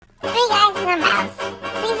Three Guys and a Mouse,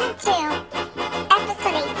 Season 2,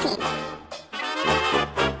 Episode 18.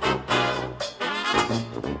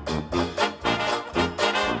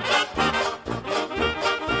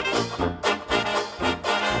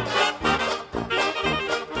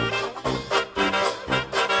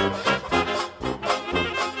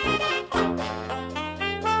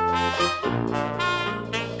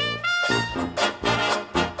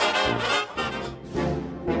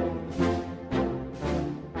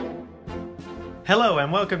 Hello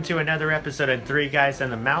and welcome to another episode of Three Guys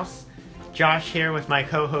and a Mouse. Josh here with my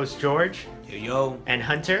co-host George. Yo. And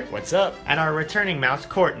Hunter. What's up? And our returning mouse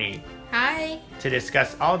Courtney. Hi. To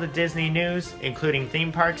discuss all the Disney news, including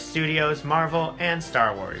theme parks, studios, Marvel, and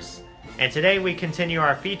Star Wars. And today we continue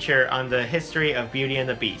our feature on the history of Beauty and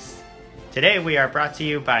the Beast. Today we are brought to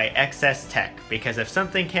you by Excess Tech, because if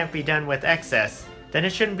something can't be done with excess, then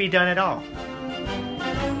it shouldn't be done at all.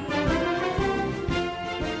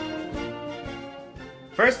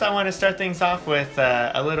 First, I want to start things off with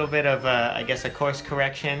a little bit of, I guess, a course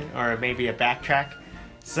correction or maybe a backtrack.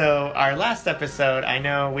 So, our last episode, I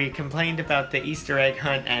know we complained about the Easter egg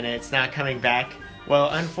hunt and it's not coming back. Well,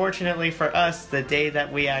 unfortunately for us, the day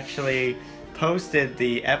that we actually posted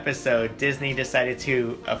the episode, Disney decided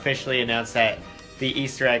to officially announce that the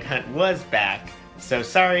Easter egg hunt was back. So,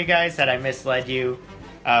 sorry guys that I misled you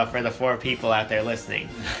for the 4 people out there listening.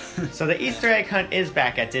 So, the Easter egg hunt is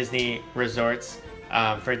back at Disney resorts.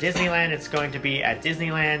 For Disneyland, it's going to be at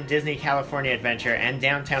Disneyland, Disney California Adventure, and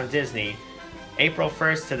Downtown Disney, April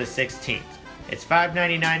 1st to the 16th. It's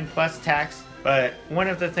 $5.99 plus tax, but one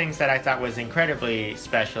of the things that I thought was incredibly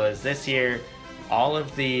special is this year, all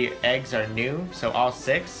of the eggs are new, so all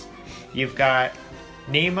 6. You've got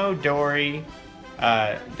Nemo, Dory,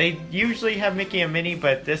 they usually have Mickey and Minnie,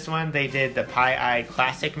 but this one they did the Pie-Eyed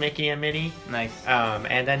Classic Mickey and Minnie. Nice.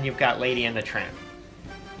 And then you've got Lady and the Tramp.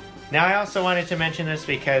 Now, I also wanted to mention this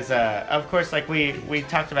because, of course, like we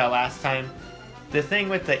talked about last time, the thing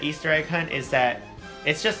with the Easter egg hunt is that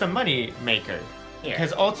it's just a money maker. Yeah.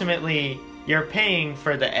 Because ultimately, you're paying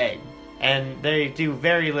for the egg, and they do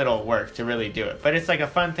very little work to really do it. But it's like a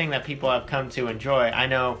fun thing that people have come to enjoy. I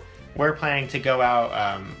know we're planning to go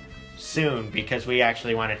out soon because we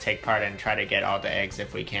actually want to take part and try to get all the eggs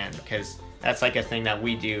if we can, because that's like a thing that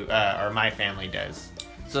we do, or my family does.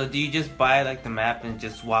 So do you just buy like the map and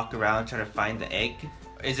just walk around trying to find the egg?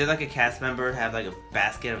 Is there like a cast member have like a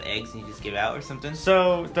basket of eggs and you just give out or something?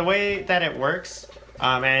 So the way that it works,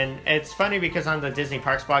 and it's funny because on the Disney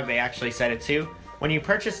Parks blog they actually said it too, when you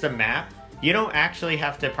purchase the map, you don't actually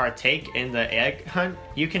have to partake in the egg hunt.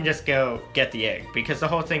 You can just go get the egg, because the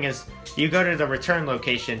whole thing is you go to the return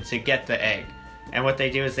location to get the egg. And what they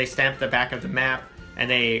do is they stamp the back of the map and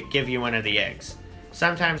they give you one of the eggs.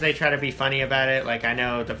 Sometimes they try to be funny about it. Like, I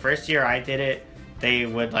know the first year I did it, they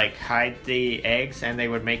would like hide the eggs and they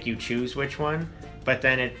would make you choose which one. But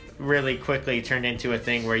then it really quickly turned into a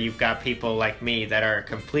thing where you've got people like me that are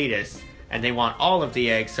completists and they want all of the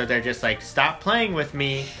eggs, so they're just like, stop playing with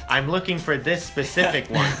me, I'm looking for this specific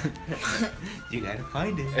one. You gotta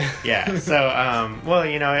find it. Yeah, so, well,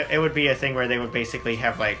 you know, it would be a thing where they would basically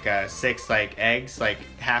have like 6 like eggs, like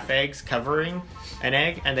half eggs covering an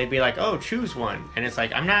egg, and they'd be like, oh, choose one. And it's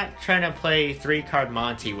like, I'm not trying to play 3-card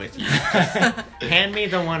Monty with you. Just hand me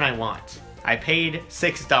the one I want. I paid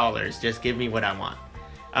 $6, just give me what I want.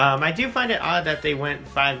 I do find it odd that they went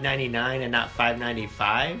 $5.99 and not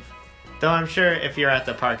 $5.95. Though I'm sure if you're at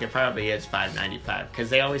the park, it probably is $5.95,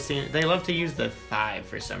 because they love to use the 5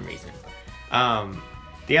 for some reason.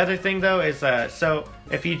 The other thing though is, so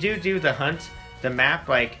if you do the hunt, the map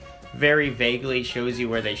like very vaguely shows you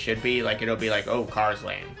where they should be. Like, it'll be like, oh, Cars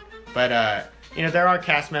Land. But you know, there are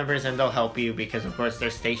cast members and they'll help you because of course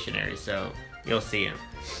they're stationary, so you'll see them.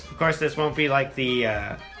 Of course, this won't be like the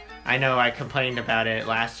I know I complained about it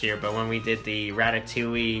last year, but when we did the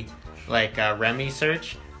Ratatouille like Remy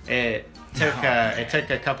search, it took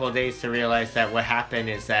a couple of days to realize that what happened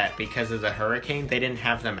is that because of the hurricane, they didn't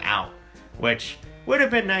have them out, which would have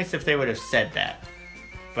been nice if they would have said that,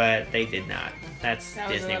 but they did not. That's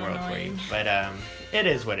Disney World for you. But it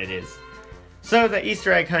is what it is. So the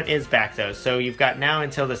Easter egg hunt is back though, so you've got now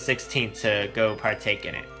until the 16th to go partake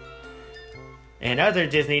in it. In other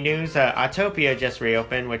Disney news, Autopia just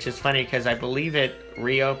reopened, which is funny because I believe it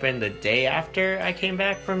reopened the day after I came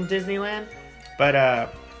back from Disneyland.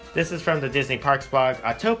 But this is from the Disney Parks blog.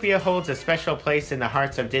 Autopia holds a special place in the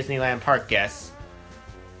hearts of Disneyland park guests.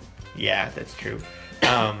 Yeah, that's true.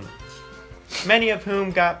 Many of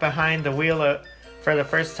whom got behind the wheel for the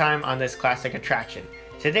first time on this classic attraction.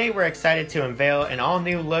 Today we're excited to unveil an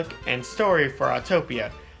all-new look and story for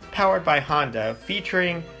Autopia, powered by Honda,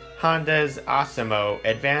 featuring Honda's Osimo,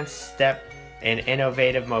 advanced step in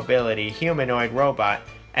innovative mobility humanoid robot,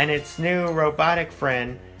 and its new robotic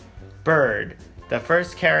friend, Bird, the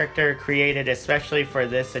first character created especially for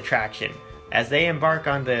this attraction, as they embark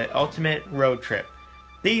on the ultimate road trip.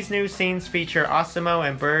 These new scenes feature Osimo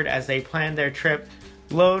and Bird as they plan their trip,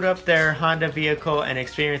 load up their Honda vehicle, and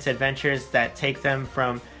experience adventures that take them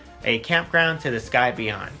from a campground to the sky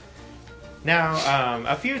beyond. Now,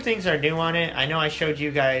 a few things are new on it. I know I showed you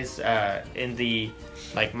guys in the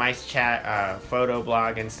Mice Chat photo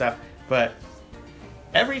blog and stuff, but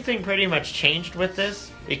everything pretty much changed with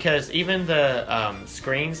this, because even the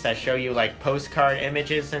screens that show you postcard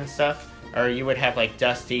images and stuff, or you would have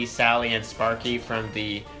Dusty, Sally, and Sparky from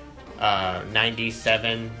the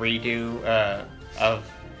 97 redo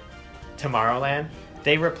of Tomorrowland.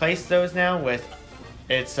 They replaced those now with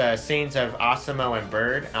scenes of Osimo and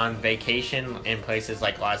Bird on vacation in places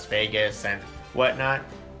like Las Vegas and whatnot.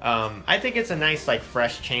 I think it's a nice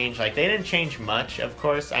fresh change. They didn't change much, of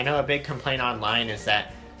course. I know a big complaint online is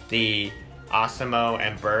that the Osimo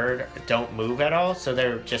and Bird don't move at all, so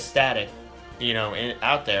they're just static,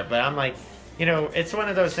 out there. But I'm it's one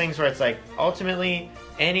of those things where it's ultimately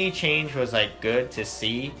any change was good to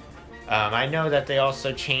see. I know that they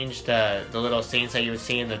also changed the little scenes that you would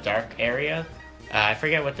see in the dark area. I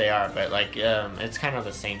forget what they are, but it's kind of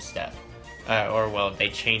the same stuff. They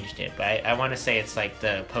changed it, but I want to say it's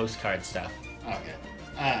the postcard stuff.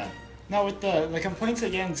 Okay. Now with the complaints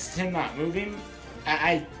against him not moving,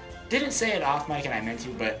 I didn't say it off mic and I meant to,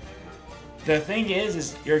 but the thing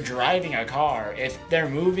is you're driving a car. If they're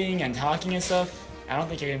moving and talking and stuff, I don't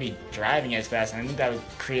think you're gonna be driving as fast, and I think that would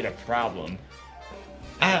create a problem.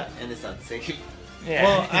 And it's unsafe. Yeah.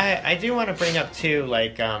 Well, I do want to bring up too,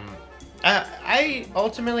 I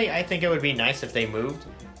ultimately think it would be nice if they moved,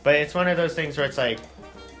 but it's one of those things where it's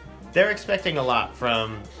they're expecting a lot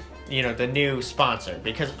from the new sponsor,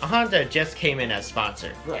 because Honda just came in as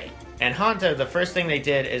sponsor. Right. And Honda, the first thing they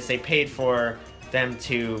did is they paid for them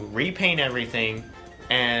to repaint everything,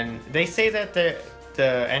 and they say that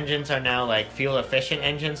the engines are now fuel efficient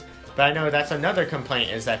engines, but I know that's another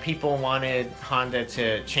complaint, is that people wanted Honda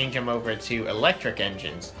to change them over to electric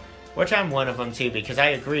engines, which I'm one of them too, because I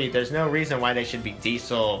agree there's no reason why they should be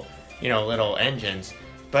diesel, little engines.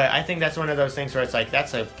 But I think that's one of those things where it's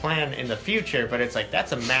that's a plan in the future, but it's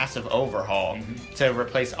that's a massive overhaul to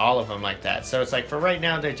replace all of them like that. So it's for right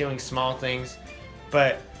now they're doing small things,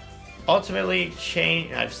 but ultimately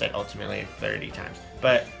I've said ultimately 30 times,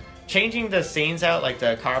 but changing the scenes out,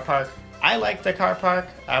 the car park, I like the car park.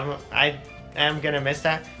 I am gonna miss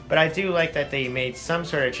that, but I do like that they made some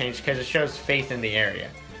sort of change because it shows faith in the area.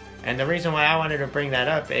 And the reason why I wanted to bring that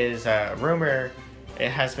up is a rumor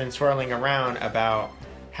it has been swirling around about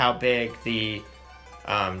how big the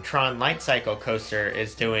Tron Light Cycle coaster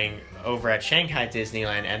is doing over at Shanghai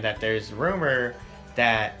Disneyland, and that there's rumor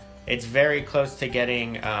that it's very close to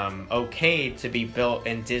getting okayed to be built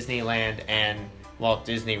in Disneyland and Walt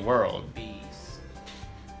Disney World.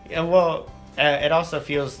 Yeah, well, it also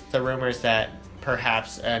feels the rumors that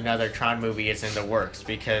perhaps another Tron movie is in the works,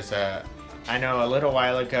 because I know a little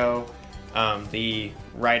while ago the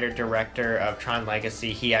writer-director of Tron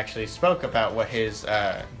Legacy, he actually spoke about what his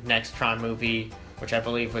next Tron movie, which I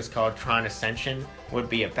believe was called Tron Ascension, would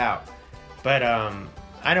be about. But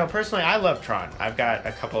I know personally I love Tron. I've got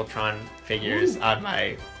a couple Tron figures on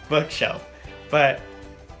my bookshelf. But,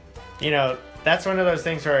 that's one of those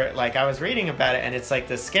things where, I was reading about it, and it's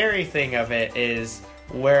the scary thing of it is,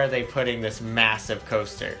 where are they putting this massive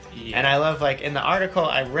coaster? Yeah. And I love, in the article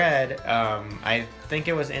I read, I think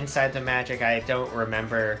it was Inside the Magic, I don't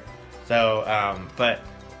remember, though, but,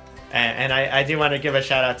 and I do want to give a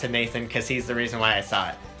shout out to Nathan, because he's the reason why I saw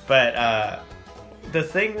it. But, the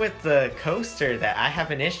thing with the coaster that I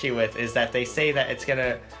have an issue with is that they say that it's going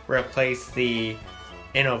to replace the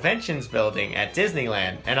Innoventions building at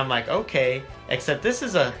Disneyland, and I'm okay, except this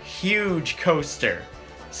is a huge coaster.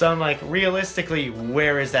 So I'm realistically,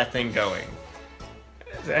 where is that thing going?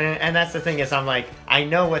 And that's the thing is, I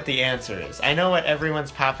know what the answer is. I know what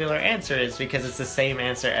everyone's popular answer is, because it's the same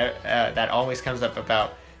answer that always comes up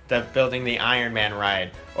about building the Iron Man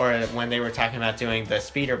ride, or when they were talking about doing the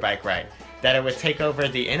speeder bike ride, that it would take over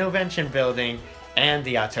the Innovention building and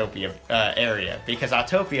the Autopia area, because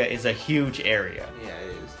Autopia is a huge area. Yeah,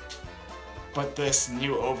 it is. But this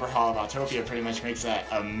new overhaul of Autopia pretty much makes that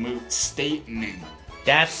a moot statement.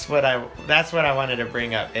 That's what I wanted to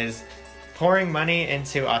bring up, is pouring money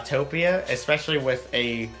into Autopia, especially with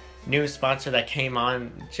a new sponsor that came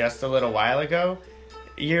on just a little while ago.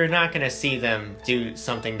 You're not going to see them do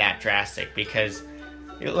something that drastic, because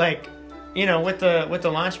you know, with the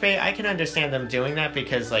launch bay, I can understand them doing that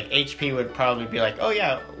because like HP would probably be like, oh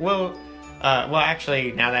yeah, well,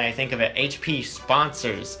 actually, now that I think of it, HP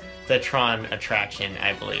sponsors the Tron attraction,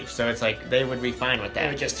 I believe. So it's like they would be fine with that. They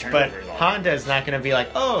would just turn but it over. Honda's not going to be like,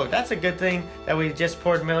 oh, that's a good thing that we just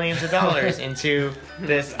poured millions of dollars into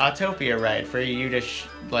this Autopia ride for you to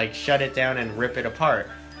shut it down and rip it apart.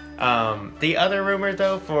 The other rumor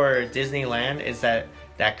though for Disneyland is that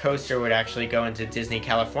coaster would actually go into Disney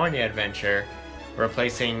California Adventure,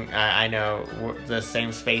 replacing the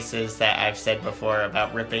same spaces that I've said before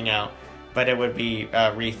about ripping out, but it would be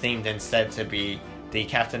rethemed instead to be the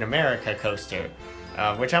Captain America coaster,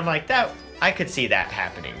 which I'm like, that I could see that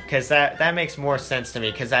happening because that makes more sense to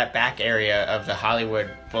me because that back area of the Hollywood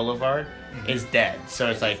Boulevard is dead, so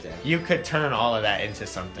it's like you could turn all of that into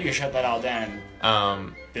something. You can shut that all down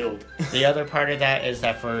and build. The other part of that is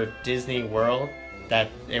that for Disney World, that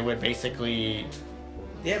it would basically,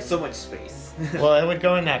 They have so much space. well, it would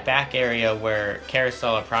go in that back area where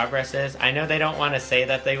Carousel of Progress is. I know they don't want to say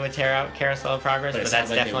that they would tear out Carousel of Progress, But it but sounds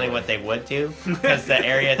that's like they definitely would. what they would do because the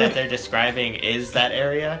area that they're describing is that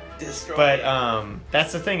area. Destroy But it.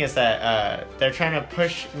 that's the thing is that they're trying to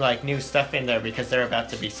push like new stuff in there because they're about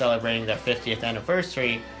to be celebrating their 50th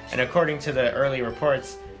anniversary, and according to the early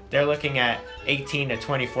reports, they're looking at 18 to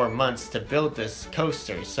 24 months to build this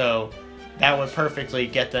coaster. So that would perfectly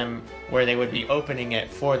get them where they would be opening it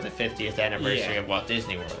for the 50th anniversary Yeah. of Walt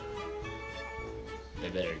Disney World. They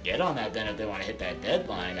better get on that then if they want to hit that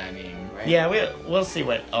deadline. I mean, right? Yeah, we'll see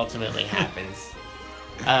what ultimately happens.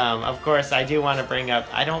 Of course, I do want to bring up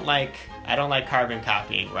I don't like carbon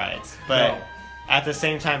copying rides, but No. at the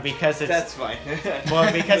same time because it's That's fine.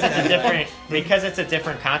 well because it's a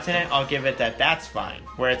different continent, I'll give it that's fine.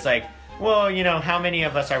 Where it's like, well, you know, how many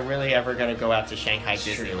of us are really ever going to go out to Shanghai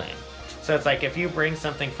True. Disneyland? So it's like if you bring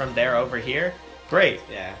something from there over here, great.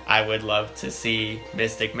 Yeah. I would love to see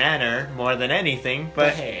Mystic Manor more than anything,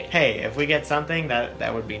 but hey, if we get something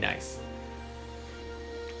that would be nice.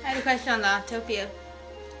 I had a question on the Autopia.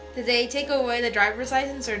 Did they take away the driver's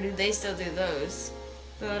license, or do they still do those?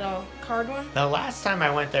 The little card one? The last time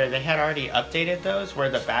I went there, they had already updated those where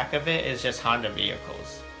the back of it is just Honda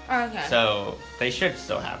vehicles. Oh, okay. So they should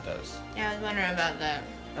still have those. Yeah, I was wondering about that.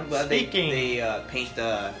 I'm glad Speaking- they paint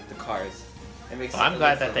the cars. It makes Well, I'm it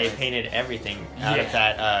glad look that so they nice. painted everything out of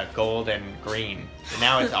Yeah. that gold and green. And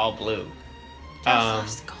now it's all blue. Josh Um,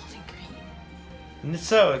 loves gold and green.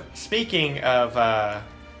 So, speaking of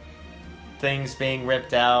things being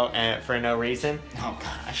ripped out for no reason, Oh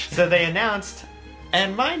gosh. so they announced,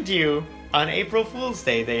 and mind you, on April Fool's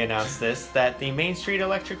Day they announced this, that the Main Street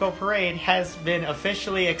Electrical Parade has been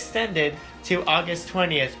officially extended to August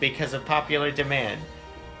 20th because of popular demand.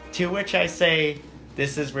 To which I say,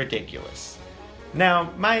 this is ridiculous.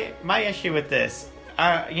 Now, my issue with this,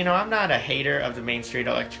 I'm not a hater of the Main Street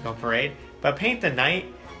Electrical Parade, but Paint the Night,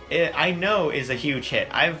 I know is a huge hit.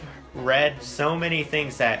 I've read so many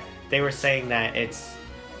things that they were saying that it's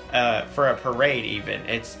for a parade even.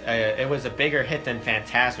 It was a bigger hit than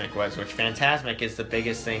Fantasmic was, which Fantasmic is the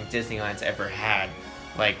biggest thing Disneyland's ever had,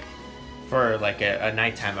 like for like a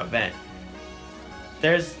nighttime event.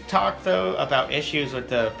 There's talk though about issues with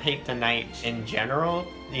the Paint the Night in general.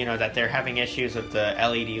 You know, that they're having issues with the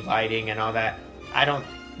LED lighting and all that. I don't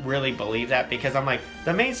really believe that because I'm like,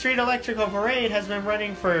 the Main Street Electrical Parade has been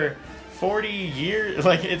running for 40 years.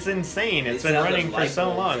 Like, it's insane. It's been It sounds running like for so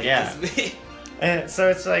light bulbs, long. like Yeah. this. And so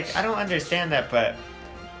it's like, I don't understand that, but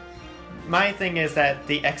my thing is that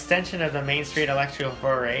the extension of the Main Street Electrical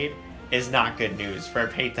Parade is not good news for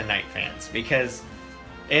Paint the Night fans because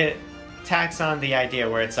it tacks on the idea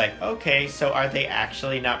where it's like, okay, so are they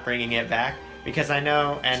actually not bringing it back? Because I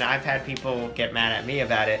know, and I've had people get mad at me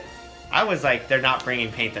about it, I was like, they're not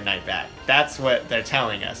bringing Paint the Night back. That's what they're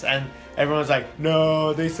telling us. And everyone's like,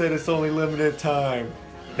 no, they said it's only limited time.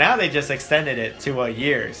 Now they just extended it to a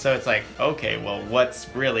year. So it's like, okay, well, what's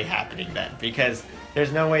really happening then? Because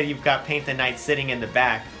there's no way you've got Paint the Night sitting in the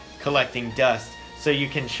back collecting dust so you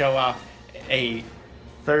can show off a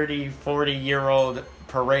 30, 40-year-old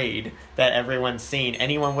parade that everyone's seen.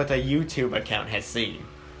 Anyone with a YouTube account has seen.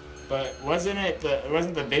 But wasn't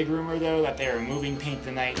the big rumor though that they were moving Paint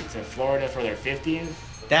the Night to Florida for their 50th?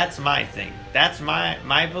 That's my thing. That's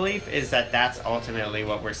my belief is that that's ultimately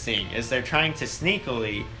what we're seeing. Is they're trying to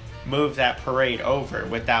sneakily move that parade over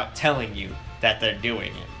without telling you that they're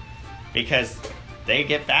doing it. Because they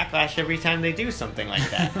get backlash every time they do something like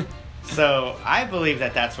that. So I believe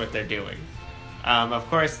that that's what they're doing. Of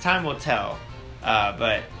course, time will tell.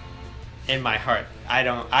 But in my heart, I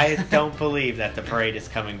don't believe that the parade is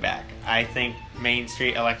coming back. I think Main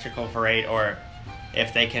Street Electrical Parade, or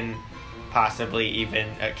if they can possibly even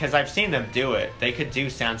because I've seen them do it. They could do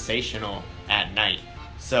Soundsational at night,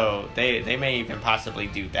 so they may even possibly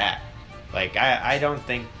do that. Like I don't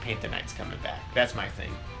think Paint the Night's coming back. That's my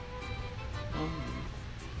thing.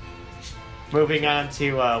 Moving on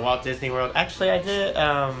to Walt Disney World. Actually, I did.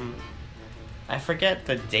 I forget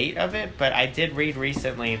the date of it, but I did read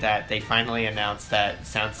recently that they finally announced that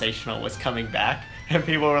Soundsational was coming back, and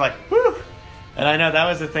people were like, "Woo!" And I know that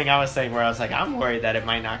was the thing I was saying, where I was like, I'm worried that it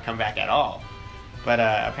might not come back at all, but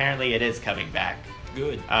apparently it is coming back.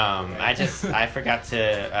 Good. I forgot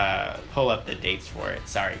to pull up the dates for it.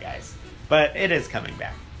 Sorry, guys, but it is coming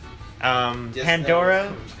back.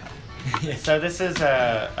 Pandora. So this is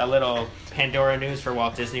a little Pandora news for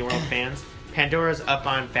Walt Disney World fans. Pandora's up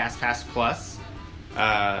on FastPass Plus.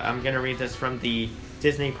 I'm going to read this from the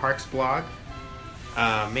Disney Parks blog.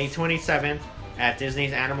 May 27th at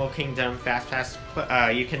Disney's Animal Kingdom,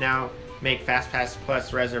 FastPass. You can now make FastPass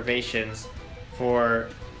Plus reservations for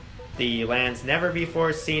the land's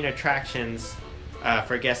never-before-seen attractions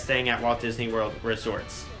for guests staying at Walt Disney World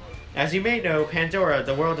resorts. As you may know, Pandora,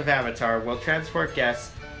 the world of Avatar, will transport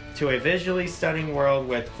guests to a visually stunning world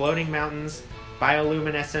with floating mountains,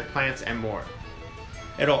 bioluminescent plants, and more.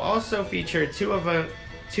 It'll also feature two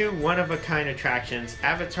one-of-a-kind attractions,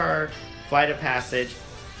 Avatar Flight of Passage,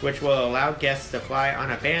 which will allow guests to fly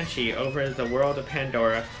on a Banshee over the world of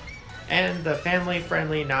Pandora, and the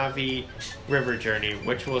family-friendly Na'vi River Journey,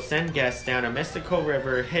 which will send guests down a mystical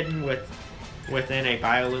river hidden within a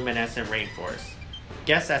bioluminescent rainforest.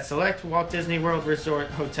 Guests at select Walt Disney World Resort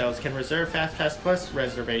hotels can reserve FastPass Plus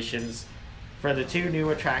reservations for the two new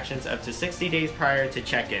attractions up to 60 days prior to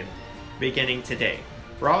check-in, beginning today.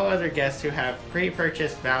 For all other guests who have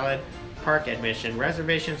pre-purchased valid park admission,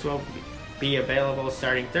 reservations will be available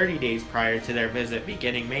starting 30 days prior to their visit,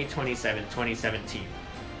 beginning May 27, 2017.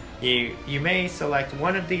 You may select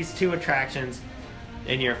one of these two attractions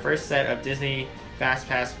in your first set of Disney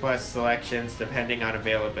FastPass Plus selections, depending on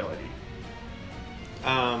availability.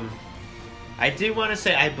 I do want to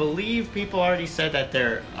say, I believe people already said that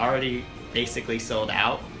they're already basically sold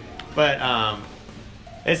out, but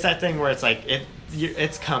it's that thing where it's like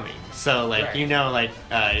it's coming. So like Right. you know, like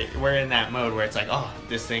we're in that mode where it's like, oh,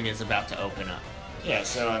 this thing is about to open up. Yeah,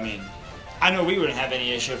 so I mean, I know we wouldn't have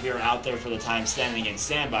any issue if you were out there for the time standing in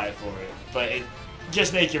standby for it, but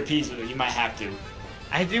just make your peace with it. You might have to.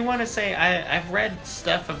 I do want to say I've read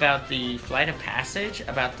stuff about the Flight of Passage,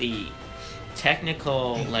 about the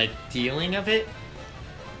technical like dealing of it,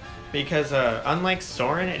 because unlike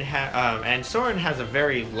Soarin', and Soarin' has a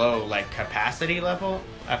very low like capacity level.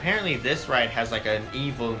 Apparently, this ride has like an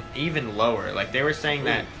even lower. Like they were saying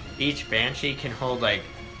that each Banshee can hold like,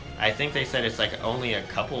 I think they said it's like only a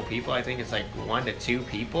couple people. I think it's like 1 to 2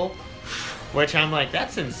 people, which I'm like,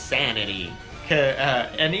 that's insanity.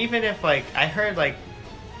 And even if like I heard like,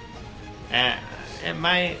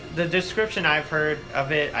 the description I've heard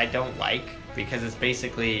of it, I don't like, because it's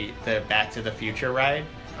basically the Back to the Future ride.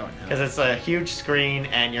 Oh no. Because it's a huge screen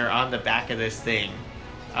and you're on the back of this thing.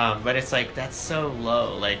 But it's like, that's so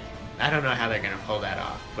low. Like, I don't know how they're going to pull that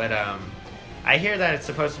off. But I hear that it's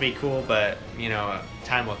supposed to be cool, but, you know,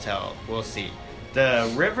 time will tell. We'll see. The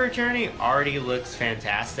River Journey already looks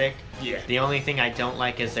fantastic. Yeah. The only thing I don't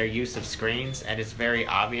like is their use of screens, and it's very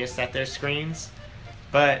obvious that they're screens.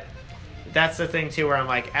 But that's the thing, too, where I'm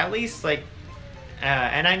like, at least, like,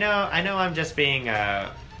 and I know I'm just being,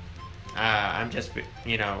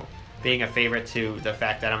 being a favorite to the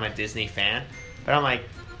fact that I'm a Disney fan. But I'm like,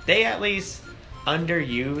 they at least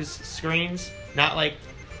underuse screens, not like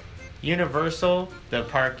Universal, the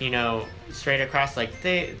park, you know, straight across, like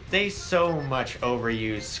they so much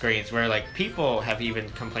overuse screens where like people have even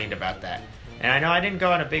complained about that. And I know I didn't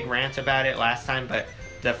go on a big rant about it last time, but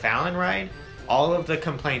the Fallon ride, all of the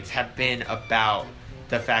complaints have been about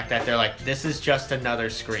the fact that they're like, this is just another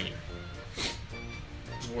screen.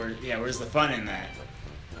 Where's the fun in that?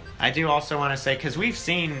 I do also want to say, because we've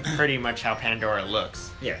seen pretty much how Pandora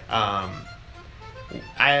looks. Yeah.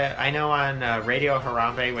 I know on Radio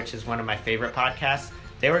Harambe, which is one of my favorite podcasts,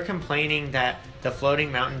 they were complaining that the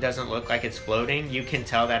floating mountain doesn't look like it's floating. You can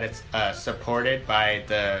tell that it's supported by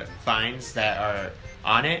the vines that are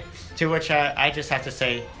on it. To which I just have to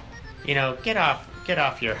say, you know, get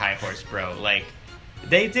off your high horse, bro. Like,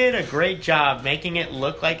 they did a great job making it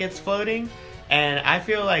look like it's floating, and I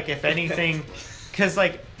feel like if anything, because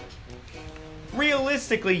like,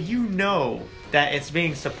 realistically, you know that it's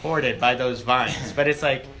being supported by those vines, but it's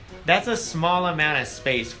like, that's a small amount of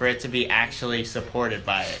space for it to be actually supported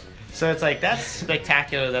by it. So it's like, that's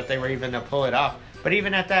spectacular that they were even to pull it off. But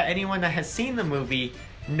even at that, anyone that has seen the movie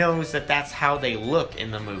knows that that's how they look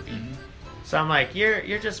in the movie. So I'm like,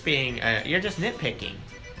 you're just being you're just nitpicking.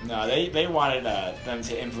 No, they wanted them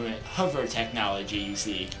to implement hover technology. You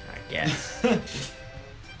see, I guess.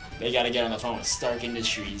 they got to get on the phone with Stark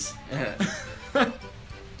Industries.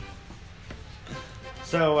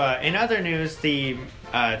 So in other news, they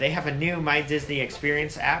have a new My Disney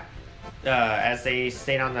Experience app. As they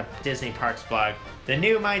state on the Disney Parks blog, the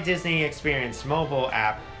new My Disney Experience mobile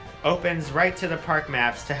app opens right to the park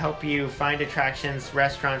maps to help you find attractions,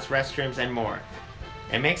 restaurants, restrooms, and more.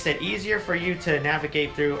 It makes it easier for you to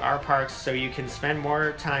navigate through our parks so you can spend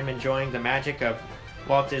more time enjoying the magic of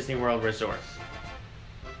Walt Disney World Resort.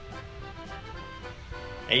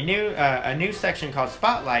 A new section called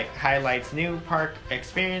Spotlight highlights new park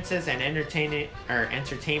experiences and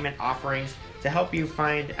entertainment offerings to help you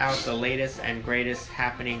find out the latest and greatest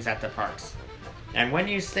happenings at the parks. And when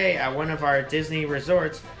you stay at one of our Disney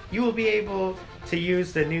resorts, you will be able to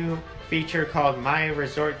use the new feature called My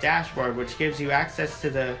Resort Dashboard, which gives you access to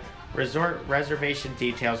the resort reservation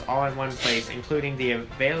details all in one place, including the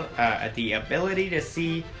ability to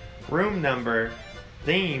see room number,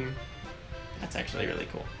 theme, that's actually really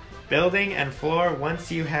cool, building, and floor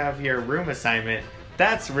once you have your room assignment.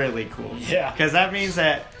 That's really cool. Yeah. Because that means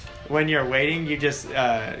that when you're waiting, you just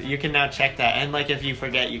you can now check that, and like if you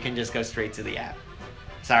forget, you can just go straight to the app.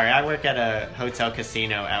 Sorry, I work at a hotel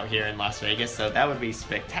casino out here in Las Vegas, so that would be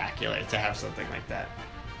spectacular to have something like that.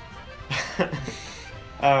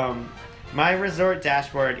 My Resort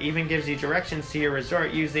Dashboard even gives you directions to your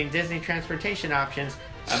resort using Disney transportation options,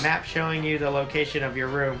 a map showing you the location of your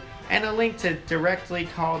room, and a link to directly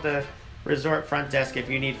call the resort front desk if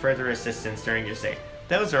you need further assistance during your stay.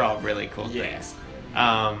 Those are all really cool things.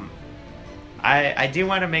 I do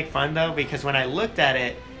want to make fun though, because when I looked at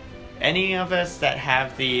it, any of us that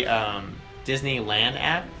have the Disneyland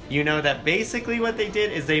app, you know that basically what they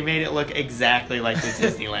did is they made it look exactly like the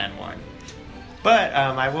Disneyland one. But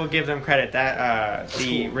I will give them credit that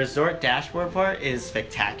the resort dashboard part is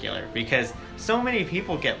spectacular, because so many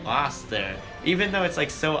people get lost there, even though it's like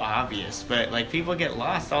so obvious. But like people get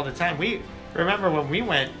lost all the time. We remember when we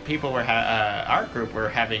went, people were our group were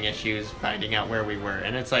having issues finding out where we were,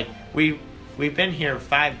 and it's like we've been here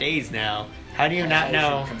 5 days now. How do you not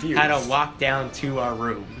know how to walk down to our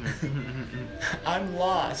room? I'm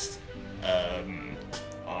lost. I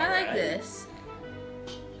like this.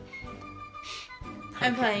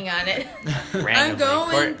 I'm planning on it. I'm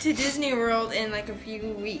going to Disney World in like a few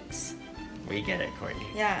weeks. We get it, Courtney.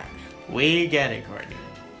 Yeah. We get it, Courtney.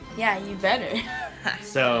 Yeah, you better.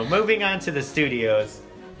 So, moving on to the studios,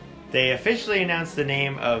 they officially announced the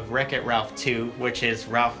name of Wreck-It Ralph 2, which is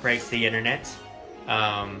Ralph Breaks the Internet.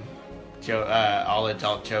 All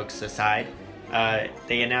adult jokes aside,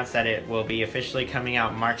 they announced that it will be officially coming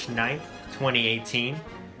out March 9th, 2018.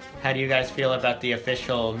 How do you guys feel about the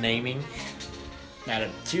official naming? Not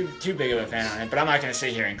too big of a fan on it, but I'm not going to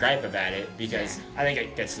sit here and gripe about it because I think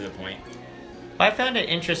it gets to the point. I found it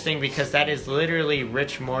interesting because that is literally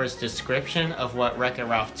Rich Moore's description of what Wreck-It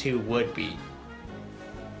Ralph 2 would be.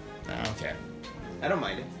 Okay. I don't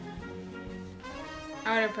mind it.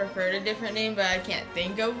 I would have preferred a different name, but I can't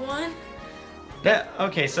think of one.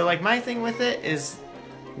 Okay, so like my thing with it is,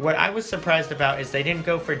 what I was surprised about is they didn't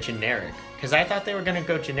go for generic, because I thought they were going to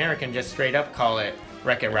go generic and just straight up call it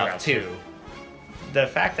Wreck-It Ralph 2. The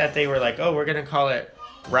fact that they were like, oh, we're going to call it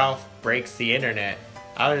Ralph Breaks the Internet,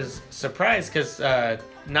 I was surprised because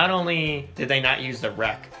not only did they not use the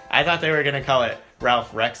wreck, I thought they were going to call it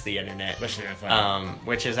Ralph Wrecks the Internet,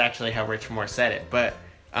 which is actually how Rich Moore said it. But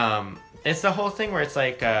it's the whole thing where it's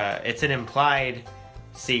like it's an implied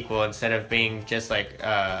sequel instead of being just like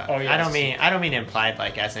I don't mean implied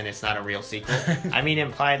like as in it's not a real sequel. I mean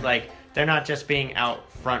implied like they're not just being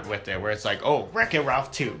out front with it where it's like, oh, Wreck-It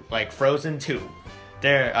Ralph 2, like Frozen 2.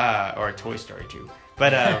 They're or Toy Story 2.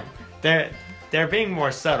 But they're being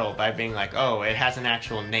more subtle by being like, oh, it has an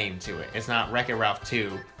actual name to it. It's not Wreck-It Ralph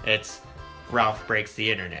 2, it's Ralph Breaks the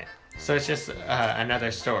Internet. So it's just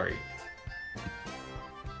another story.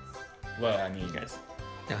 Well, I mean, You guys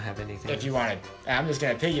don't have anything? if you want to, I'm just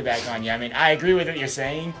going to piggyback on you. I mean, I agree with what you're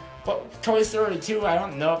saying, but Toy Story 2, I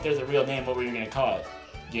don't know if there's a real name. What were you going to call it?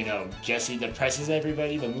 You know, Jessie Depresses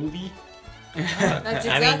Everybody, the movie? That's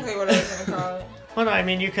exactly what I was going to call it. Well, no, I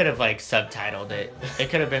mean, you could have, like, subtitled it. It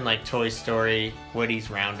could have been, like, Toy Story,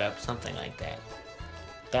 Woody's Roundup, something like that.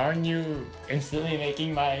 Darn you, instantly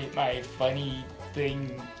making my funny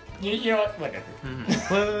thing. You know what? Whatever.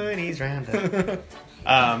 Woody's Roundup.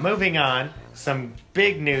 Moving on, some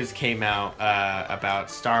big news came out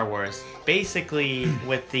about Star Wars. Basically,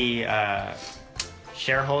 with the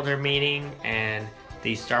shareholder meeting and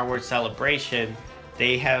the Star Wars Celebration,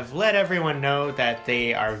 they have let everyone know that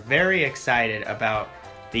they are very excited about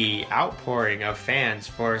the outpouring of fans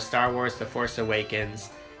for Star Wars The Force Awakens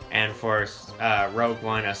and for Rogue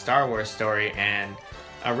One, A Star Wars Story. And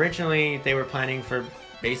originally they were planning for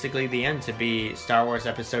basically the end to be Star Wars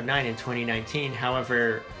Episode 9 in 2019.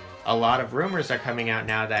 However, a lot of rumors are coming out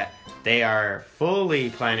now that they are fully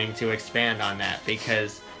planning to expand on that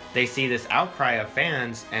because they see this outcry of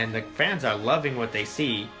fans, and the fans are loving what they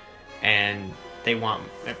see, and they want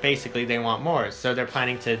more. So they're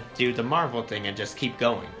planning to do the Marvel thing and just keep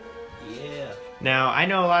going. Yeah. Now, I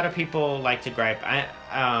know a lot of people like to gripe.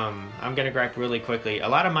 I'm gonna gripe really quickly. A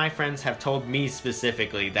lot of my friends have told me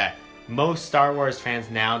specifically that most Star Wars fans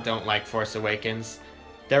now don't like Force Awakens.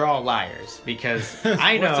 They're all liars because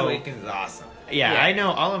I know. Force Awakens is awesome. Yeah, Yeah. I know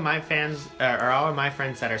all of my fans, or all of my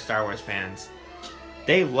friends that are Star Wars fans.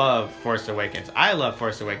 They love Force Awakens. I love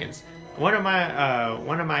Force Awakens. One of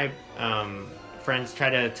my friends tried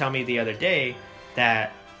to tell me the other day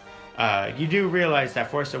that you do realize that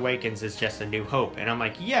Force Awakens is just a New Hope, and I'm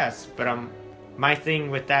like, yes, but my thing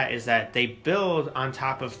with that is that they build on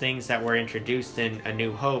top of things that were introduced in A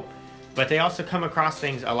New Hope, but they also come across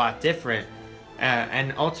things a lot different.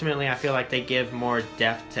 And ultimately, I feel like they give more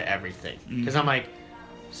depth to everything. Because I'm like,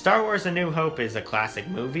 Star Wars A New Hope is a classic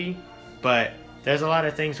movie, but there's a lot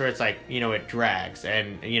of things where it's like, it drags.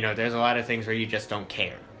 And, there's a lot of things where you just don't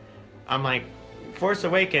care. I'm like, Force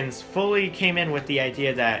Awakens fully came in with the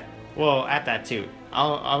idea that, well, at that too,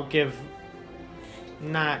 I'll give,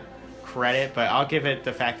 not credit, but I'll give it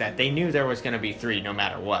the fact that they knew there was going to be 3 no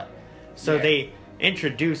matter what. So they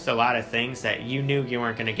introduced a lot of things that you knew you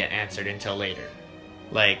weren't going to get answered until later.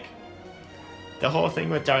 Like, the whole thing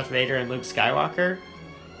with Darth Vader and Luke Skywalker,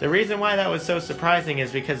 the reason why that was so surprising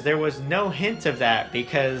is because there was no hint of that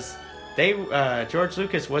because George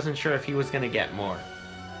Lucas wasn't sure if he was going to get more.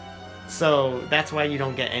 So that's why you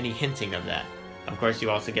don't get any hinting of that. Of course, you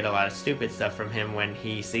also get a lot of stupid stuff from him when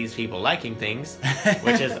he sees people liking things,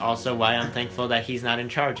 which is also why I'm thankful that he's not in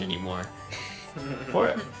charge anymore.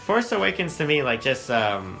 Force Awakens to me, like, just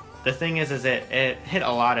the thing is it hit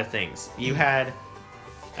a lot of things. You had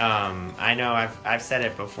I know I've said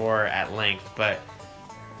it before at length, but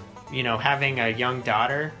having a young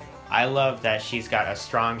daughter, I love that she's got a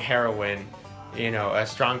strong heroine, a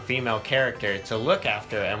strong female character to look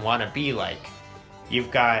after and want to be like.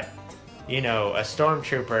 You've got a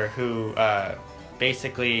stormtrooper who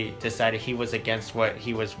basically decided he was against what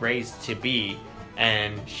he was raised to be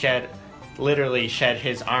and literally shed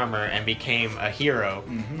his armor and became a hero,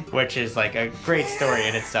 which is like a great story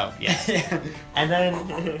in itself. Yeah. And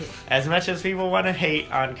then, as much as people want to hate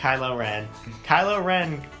on Kylo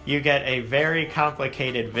Ren, you get a very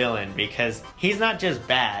complicated villain because he's not just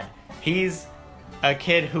bad. He's a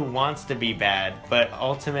kid who wants to be bad, but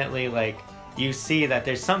ultimately, like, you see that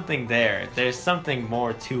there's something there. There's something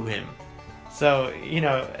more to him. So,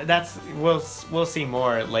 we'll see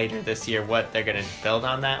more later this year what they're gonna build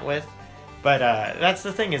on that with. But that's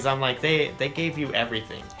the thing is, I'm like, they gave you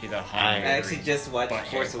everything. He's a I actually just watched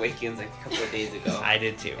Force Awakens like a couple of days ago. I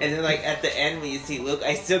did too. And then, like, at the end when you see Luke,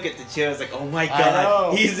 I still get the chill. I was like, oh my I god,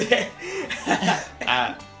 know. he's there.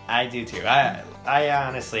 I do too. I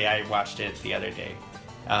honestly, I watched it the other day.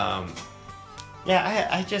 I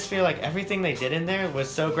just feel like everything they did in there was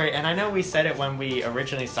so great. And I know we said it when we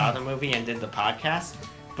originally saw the movie and did the podcast,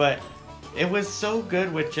 but it was so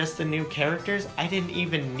good with just the new characters. I didn't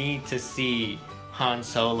even need to see Han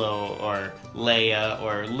Solo or Leia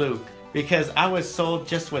or Luke because I was sold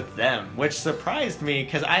just with them, which surprised me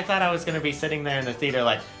because I thought I was going to be sitting there in the theater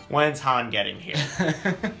like, when's Han getting here?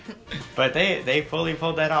 But they fully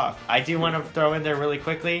pulled that off. I do want to throw in there really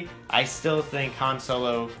quickly, I still think Han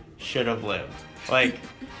Solo should have lived. Like,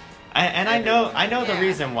 I know the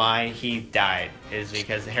reason why he died is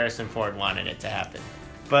because Harrison Ford wanted it to happen.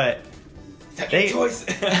 But Second choice.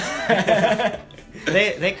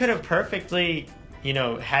 they could have perfectly,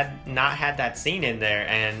 had not had that scene in there,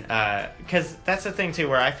 and because that's the thing too,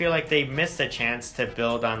 where I feel like they missed a chance to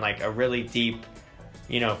build on like a really deep,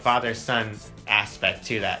 father-son aspect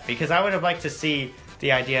to that. Because I would have liked to see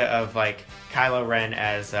the idea of like Kylo Ren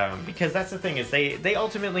as, because that's the thing is they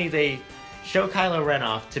ultimately show Kylo Ren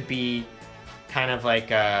off to be kind of like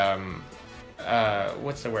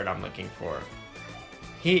what's the word I'm looking for?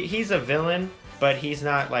 He's a villain, but he's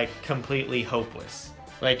not like completely hopeless.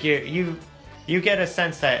 Like you get a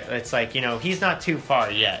sense that it's like, he's not too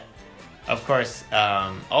far yet. Of course,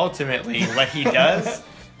 ultimately what he does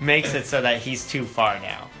makes it so that he's too far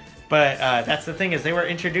now. But that's the thing is they were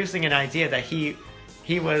introducing an idea that he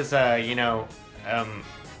was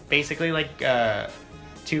basically like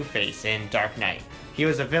Two-Face in Dark Knight. he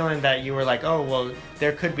was a villain that you were like, oh well,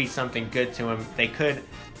 there could be something good to him. They could,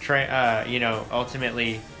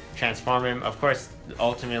 ultimately transform him. Of course,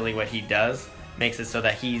 ultimately what he does makes it so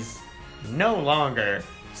that he's no longer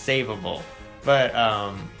savable. But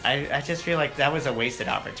I just feel like that was a wasted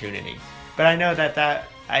opportunity. But I know that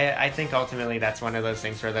I think ultimately that's one of those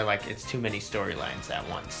things where they're like, it's too many storylines at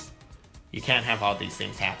once. You can't have all these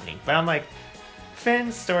things happening. But I'm like,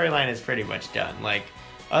 Finn's storyline is pretty much done. Like,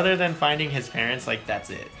 other than finding his parents, like, that's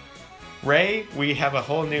it. Rey, we have a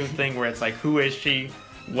whole new thing where it's like, who is she?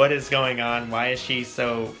 What is going on? Why is she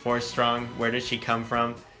so force strong? Where does she come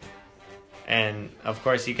from? And of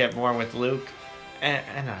course, you get more with Luke.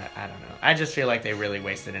 And I don't know. I just feel like they really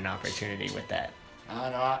wasted an opportunity with that. I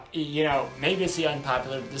don't know. You know, maybe it's the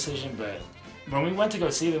unpopular decision, but when we went to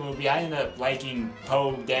go see the movie, I ended up liking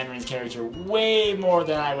Poe Dameron's character way more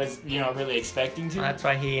than I was, really expecting to. Well, that's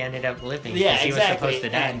why he ended up living. Yeah, because he exactly. was supposed to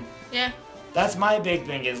die. And Yeah. that's my big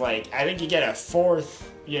thing is, like, I think you get a fourth,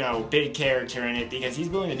 big character in it because he's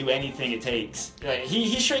willing to do anything it takes. Like,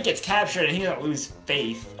 he straight gets captured and he doesn't lose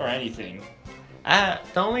faith or anything. The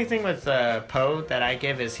only thing with Poe that I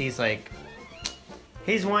give is he's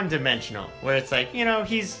one-dimensional, where it's like,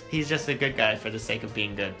 he's just a good guy for the sake of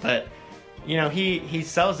being good, but he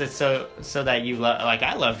sells it so that you love. Like,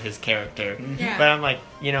 I love his character, Yeah. but I'm like,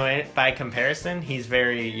 by comparison, he's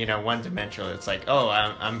very one-dimensional. It's like, oh,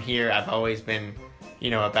 I'm here. I've always been,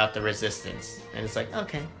 about the resistance, and it's like,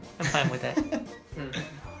 okay, I'm fine with that.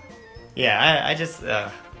 Yeah, I just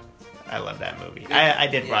I love that movie. I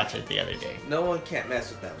did watch it the other day. No one can't mess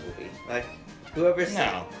with that movie. Like, whoever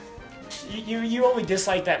said. No. You only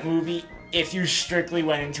dislike that movie if you strictly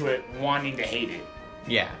went into it wanting to hate it.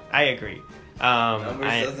 Yeah, I agree.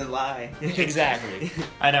 Numbers doesn't lie. Exactly.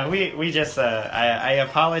 I know, we just, I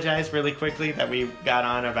apologize really quickly that we got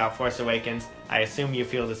on about Force Awakens. I assume you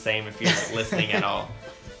feel the same if you're listening at all.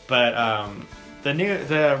 But,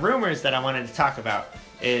 the rumors that I wanted to talk about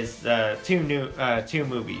is two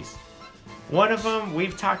movies. One of them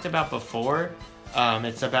we've talked about before.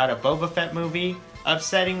 It's about a Boba Fett movie.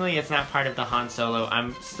 Upsettingly, it's not part of the Han Solo.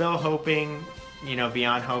 I'm still hoping,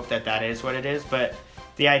 beyond hope that is what it is, but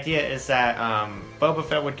the idea is that Boba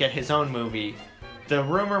Fett would get his own movie. The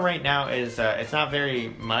rumor right now is, it's not very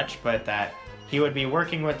much, but that he would be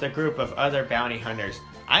working with a group of other bounty hunters.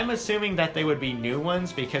 I'm assuming that they would be new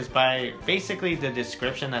ones, because by basically the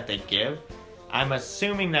description that they give, I'm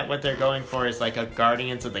assuming that what they're going for is like a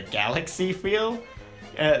Guardians of the Galaxy feel.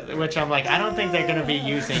 Which I'm like, I don't think they're gonna be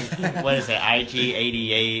using what is it,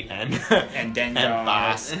 IG-88 and Dengar. and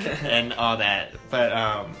Bosk and all that. But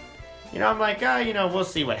I'm like, we'll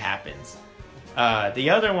see what happens. The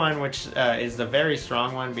other one, which is the very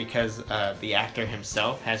strong one because the actor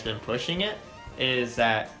himself has been pushing it, is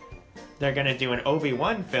that they're gonna do an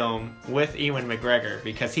Obi-Wan film with Ewan McGregor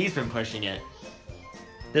because he's been pushing it.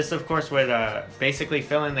 This, of course, would basically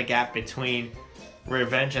fill in the gap between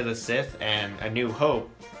Revenge of the Sith and A New Hope.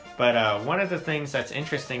 But one of the things that's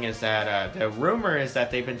interesting is that the rumor is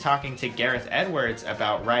that they've been talking to Gareth Edwards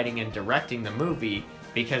about writing and directing the movie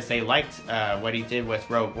because they liked what he did with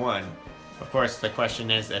Rogue One. Of course, the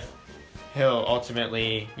question is if he'll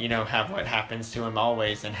ultimately, have what happens to him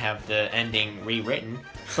always and have the ending rewritten.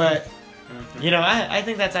 But, I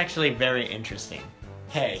think that's actually very interesting.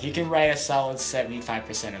 Hey, he can write a solid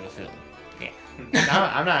 75% of the film. Yeah.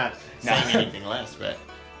 I'm not saying anything less, but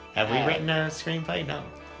have we written a screenplay? No.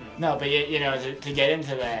 No, but to get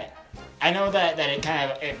into that, I know that it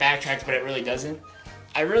kind of it backtracks, but it really doesn't.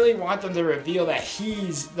 I really want them to reveal that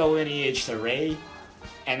he's the lineage to Rey,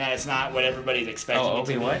 and that it's not what everybody's expecting. Oh, it to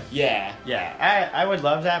be. Obi-Wan? Yeah, Yeah, I would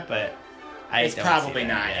love that, but it's don't probably see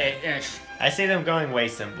that not. yet. I see them going way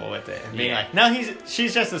simple with it and being like, no,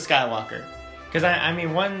 she's just a Skywalker. Because,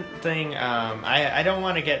 one thing, I don't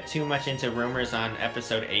want to get too much into rumors on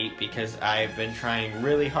Episode 8 because I've been trying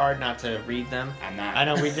really hard not to read them. I'm not. I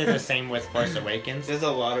know we did the same with Force Awakens. There's a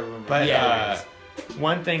lot of rumors. But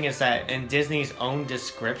one thing is that in Disney's own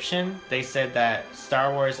description, they said that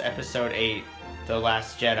Star Wars Episode 8, The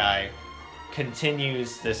Last Jedi,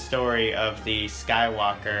 continues the story of the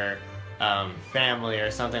Skywalker family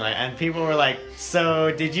or something like that. And people were like,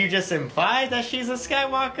 so did you just imply that she's a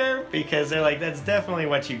Skywalker? Because they're like, that's definitely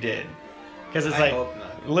what you did. Because it's I hope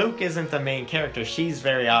not. Luke isn't the main character. She's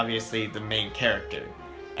very obviously the main character.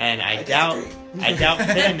 And I doubt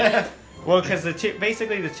Finn. Well, because the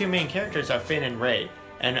two main characters are Finn and Rey.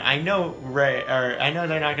 And I know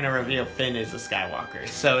they're not going to reveal Finn is a Skywalker.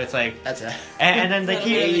 So it's like, That's a. and then they So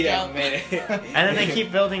keep really and then they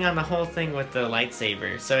keep building on the whole thing with the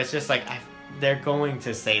lightsaber. So it's just like they're going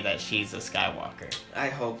to say that she's a Skywalker. I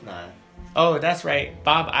hope not. Oh, that's right.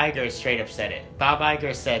 Bob Iger straight up said it. Bob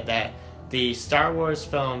Iger said that the Star Wars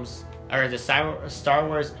films, or the Star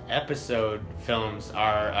Wars episode films,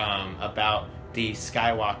 are about the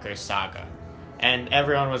Skywalker saga. And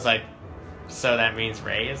everyone was like, so that means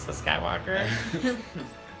Rey is the Skywalker?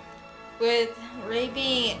 With Rey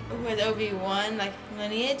being with Obi-Wan, like,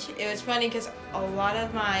 lineage, it was funny because a lot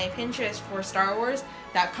of my Pinterest for Star Wars,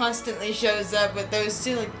 that constantly shows up with those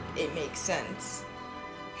two, like, it makes sense.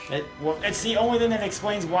 Well, it's the only thing that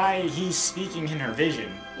explains why he's speaking in her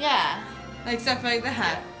vision. Yeah, like stuff like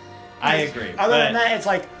that. I agree. Other than that, it's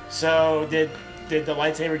like, so did the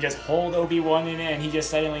lightsaber just hold Obi-Wan in it and he just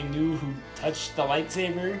suddenly knew who touched the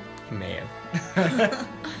lightsaber? He may have.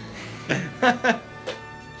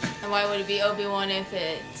 And why would it be Obi-Wan if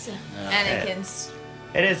it's Anakin's?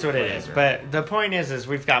 It is what it is. But the point is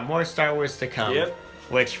we've got more Star Wars to come. Yep.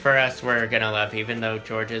 Which for us we're gonna love, even though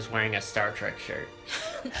George is wearing a Star Trek shirt.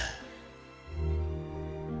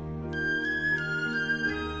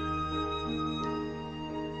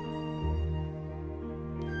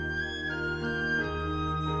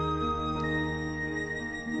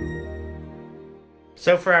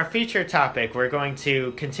 So for our feature topic, we're going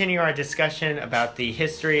to continue our discussion about the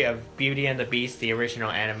history of Beauty and the Beast, the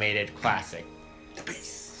original animated classic.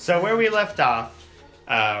 So where we left off,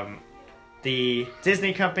 the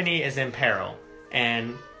Disney company is in peril,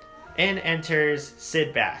 and in enters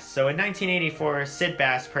Sid Bass. So in 1984, Sid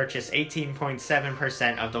Bass purchased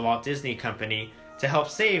 18.7% of the Walt Disney Company to help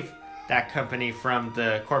save that company from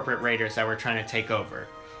the corporate raiders that were trying to take over.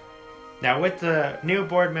 Now with the new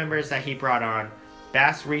board members that he brought on,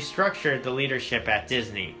 Bass restructured the leadership at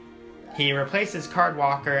Disney. He replaces Card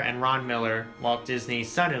Walker and Ron Miller, Walt Disney's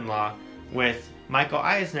son-in-law, with Michael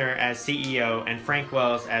Eisner as CEO and Frank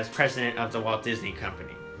Wells as president of the Walt Disney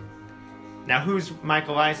Company. Now, who's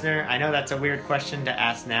Michael Eisner? I know that's a weird question to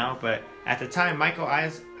ask now, but at the time, Michael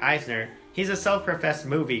Eisner, he's a self-professed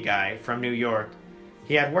movie guy from New York.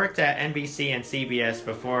 He had worked at NBC and CBS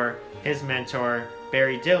before his mentor,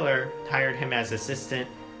 Barry Diller, hired him as assistant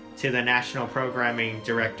to the National Programming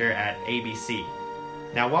Director at ABC.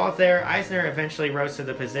 Now, while there, Eisner eventually rose to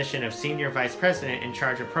the position of Senior Vice President in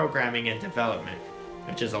charge of Programming and Development,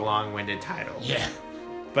 which is a long-winded title. Yeah.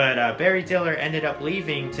 But Barry Diller ended up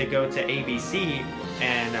leaving to go to ABC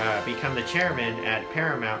and become the chairman at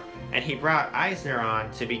Paramount, and he brought Eisner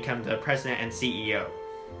on to become the president and CEO,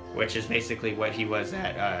 which is basically what he was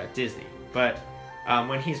at Disney. But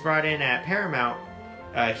when he's brought in at Paramount,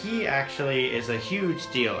 he actually is a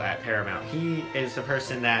huge deal at Paramount. He is the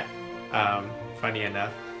person that, funny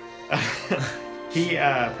enough, he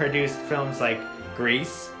produced films like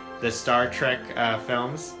Grease, the Star Trek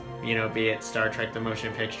films, you know, be it Star Trek the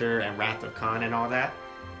Motion Picture and Wrath of Khan and all that,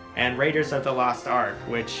 and Raiders of the Lost Ark,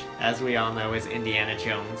 which, as we all know, is Indiana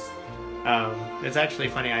Jones. It's actually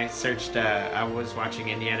funny, I searched, I was watching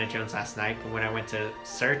Indiana Jones last night, but when I went to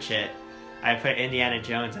search it, I put Indiana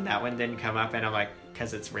Jones and that one didn't come up, and I'm like,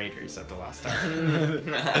 because it's Raiders of the Lost Ark.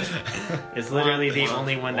 It's literally the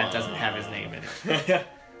only one that doesn't have his name in it.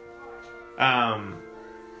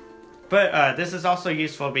 But this is also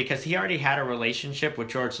useful because he already had a relationship with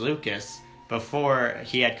George Lucas before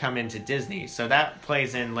he had come into Disney. So that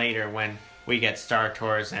plays in later when we get Star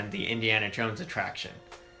Tours and the Indiana Jones attraction.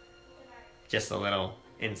 Just a little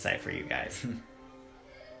insight for you guys.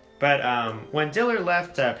 But when Diller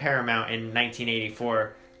left Paramount in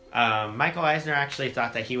 1984, Michael Eisner actually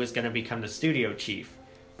thought that he was going to become the studio chief.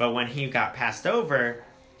 But when he got passed over,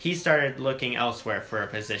 he started looking elsewhere for a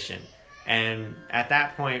position. And at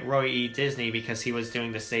that point, Roy E. Disney, because he was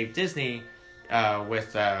doing the Save Disney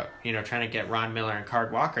with, trying to get Ron Miller and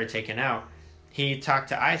Card Walker taken out, he talked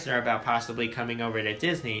to Eisner about possibly coming over to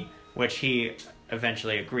Disney, which he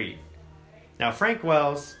eventually agreed. Now, Frank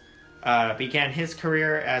Wells began his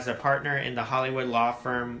career as a partner in the Hollywood law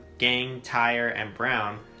firm Gang, Tyre, and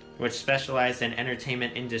Brown, which specialized in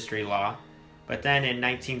entertainment industry law. But then in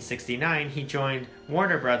 1969, he joined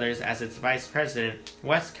Warner Brothers as its vice president,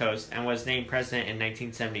 West Coast, and was named president in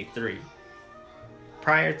 1973.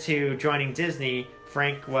 Prior to joining Disney,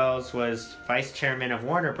 Frank Wells was vice chairman of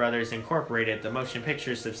Warner Brothers Incorporated, the motion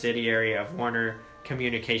picture subsidiary of Warner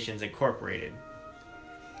Communications Incorporated.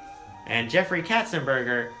 And Jeffrey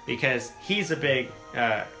Katzenberger, because he's a big...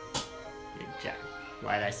 why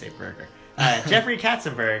did I say burger? Jeffrey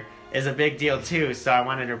Katzenberg is a big deal too, so I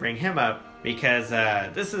wanted to bring him up because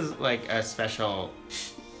this is like a special,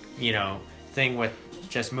 thing with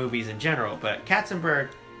just movies in general. But Katzenberg,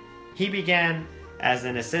 he began as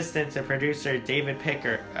an assistant to producer David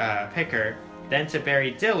Picker, then to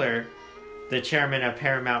Barry Diller, the chairman of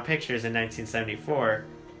Paramount Pictures in 1974.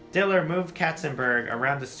 Diller moved Katzenberg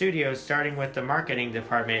around the studio, starting with the marketing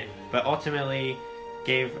department, but ultimately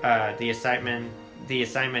gave the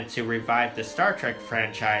assignment to revive the Star Trek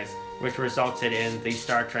franchise, which resulted in the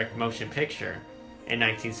Star Trek motion picture in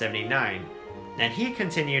 1979. And he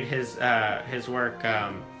continued his work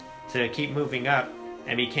to keep moving up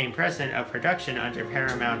and became president of production under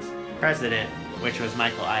Paramount's president, which was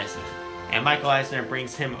Michael Eisner. And Michael Eisner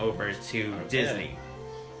brings him over to Disney.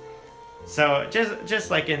 So just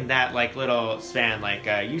like in that like little span, like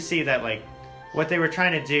you see that like what they were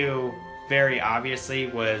trying to do very obviously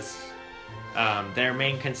was their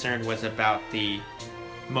main concern was about the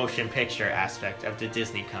motion picture aspect of the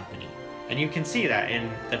Disney company. And you can see that in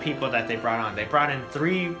the people that they brought on. They brought in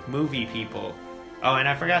 3 movie people. Oh, and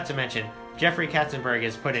I forgot to mention, Jeffrey Katzenberg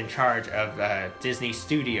is put in charge of Disney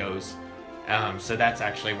Studios, so that's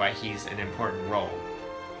actually why he's an important role.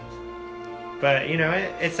 But, you know,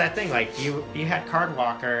 it's that thing, like, you had Card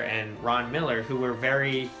Walker and Ron Miller, who were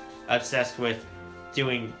very obsessed with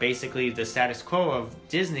doing basically the status quo of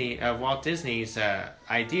Disney, of Walt Disney's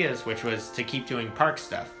ideas, which was to keep doing park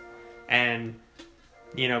stuff. And,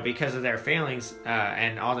 you know, because of their failings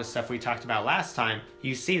and all the stuff we talked about last time,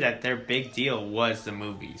 you see that their big deal was the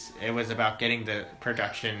movies. It was about getting the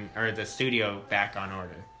production, or the studio, back on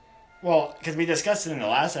order. Well, because we discussed it in the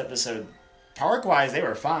last episode, park-wise, they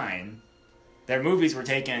were fine. Their movies were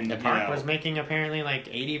taking, The park was making apparently like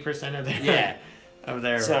 80% of their... Yeah. Of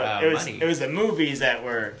their so money. It was the movies that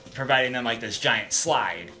were providing them like this giant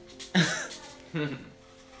slide. Oh,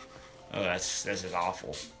 this is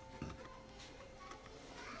awful.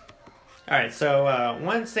 Alright, so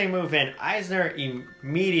once they move in, Eisner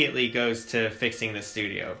immediately goes to fixing the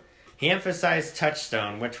studio. He emphasized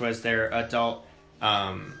Touchstone, which was their adult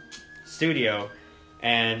studio,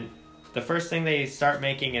 and the first thing they start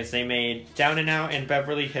making is they made Down and Out in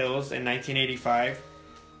Beverly Hills in 1985,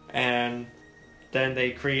 and then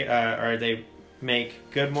they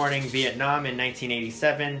make Good Morning Vietnam in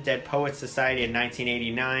 1987, Dead Poets Society in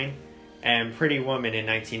 1989, and Pretty Woman in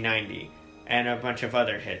 1990, and a bunch of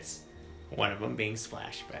other hits. One of them being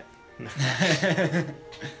Splash, but...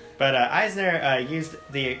 But Eisner used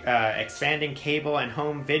the expanding cable and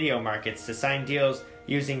home video markets to sign deals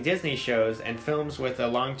using Disney shows and films with a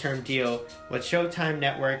long-term deal with Showtime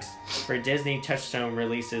Networks for Disney Touchstone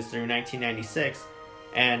releases through 1996,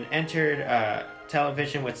 and entered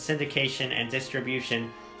television with syndication and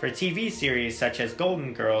distribution for TV series such as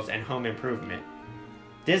Golden Girls and Home Improvement.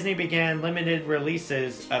 Disney began limited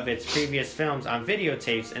releases of its previous films on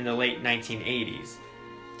videotapes in the late 1980s.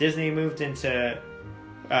 Disney moved into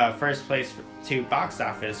first place to box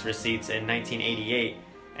office receipts in 1988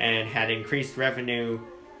 and had increased revenue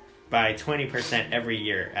by 20% every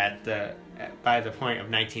year by the point of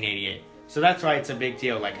 1988. So that's why it's a big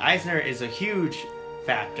deal. Like, Eisner is a huge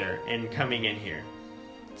factor in coming in here.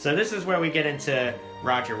 So this is where we get into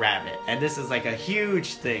Roger Rabbit, and this is like a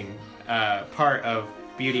huge thing, part of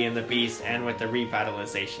Beauty and the Beast and with the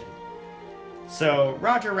revitalization. So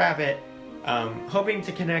Roger Rabbit, hoping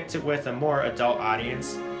to connect with a more adult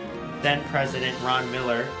audience, then President Ron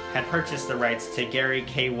Miller had purchased the rights to Gary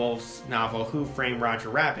K. Wolfe's novel Who Framed Roger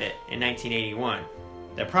Rabbit in 1981.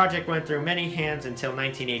 The project went through many hands until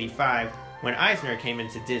 1985, when Eisner came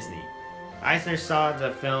into Disney. Eisner saw the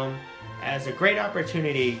film as a great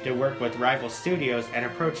opportunity to work with rival studios and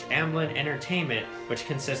approached Amblin Entertainment, which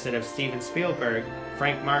consisted of Steven Spielberg,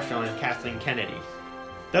 Frank Marshall, and Kathleen Kennedy.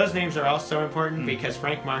 Those names are also important because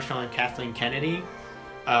Frank Marshall and Kathleen Kennedy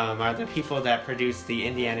are the people that produced the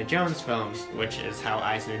Indiana Jones films, which is how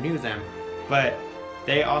Eisner knew them, but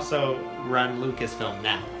they also run Lucasfilm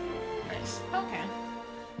now. Nice. Okay.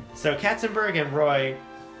 So Katzenberg and Roy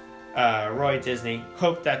Disney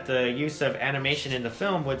hoped that the use of animation in the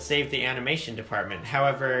film would save the animation department.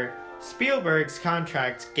 However, Spielberg's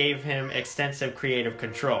contract gave him extensive creative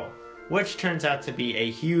control, which turns out to be a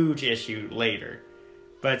huge issue later.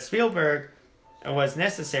 But Spielberg was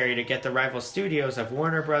necessary to get the rival studios of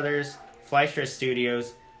Warner Brothers, Fleischer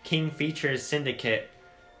Studios, King Features Syndicate,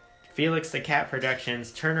 Felix the Cat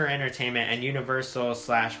Productions, Turner Entertainment, and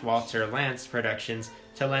Universal/Walter Lantz Productions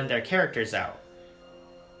to lend their characters out.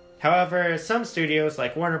 However, some studios,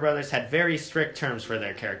 like Warner Brothers, had very strict terms for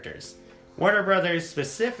their characters. Warner Brothers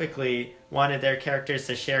specifically wanted their characters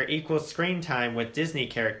to share equal screen time with Disney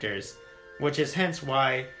characters, which is hence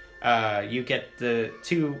why you get the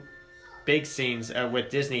 2 big scenes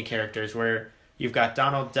with Disney characters where you've got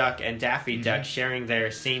Donald Duck and Daffy Duck sharing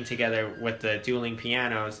their scene together with the dueling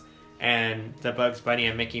pianos, and the Bugs Bunny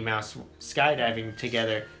and Mickey Mouse skydiving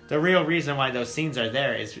together. The real reason why those scenes are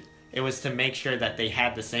there is it was to make sure that they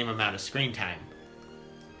had the same amount of screen time.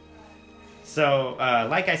 So,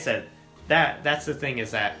 like I said, that's the thing,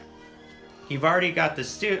 is that you've already got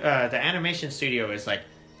the animation studio is like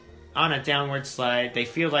on a downward slide. They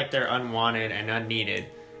feel like they're unwanted and unneeded,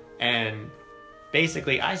 and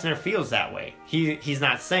basically Eisner feels that way. He's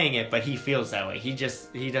not saying it, but he feels that way.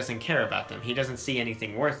 He doesn't care about them. He doesn't see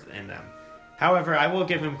anything worth in them. However, I will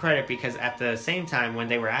give him credit, because at the same time, when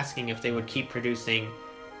they were asking if they would keep producing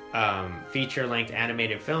feature-length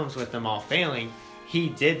animated films with them all failing, he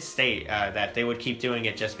did state that they would keep doing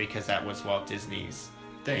it just because that was Walt Disney's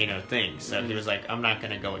thing. So he was like, I'm not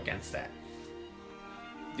going to go against that.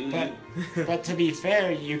 But to be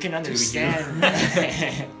fair, you can understand.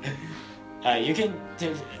 Like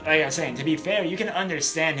I was saying, to be fair, you can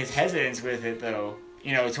understand his hesitance with it, though.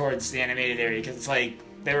 Towards the animated area, because it's like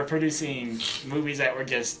they were producing movies that were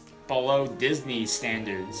just below Disney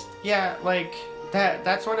standards. Yeah, like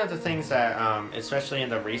that's one of the things that, especially in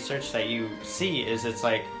the research that you see, is it's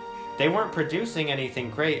like they weren't producing anything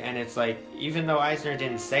great, and it's like, even though Eisner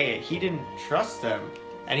didn't say it, he didn't trust them.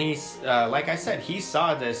 And he's, like I said, he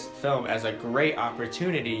saw this film as a great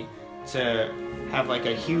opportunity to have like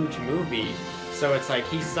a huge movie. So it's like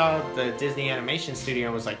he saw the Disney Animation Studio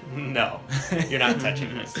and was like, no, you're not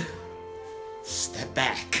touching this. Step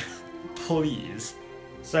back, please.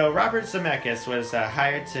 So Robert Zemeckis was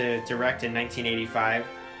hired to direct in 1985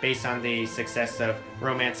 based on the success of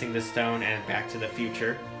Romancing the Stone and Back to the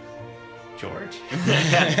Future. George.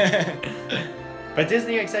 But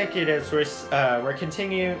Disney executives were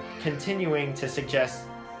continuing to suggest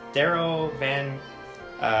Daryl Van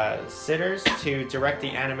Sitters to direct the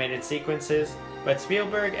animated sequences, but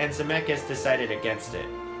Spielberg and Zemeckis decided against it.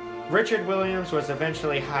 Richard Williams was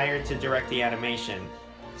eventually hired to direct the animation.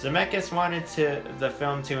 Zemeckis wanted the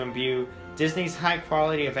film to imbue Disney's high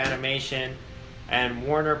quality of animation and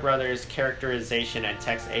Warner Brothers' characterization and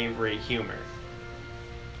Tex Avery humor.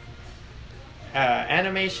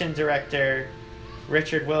 Animation director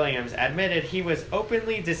Richard Williams admitted he was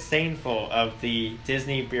openly disdainful of the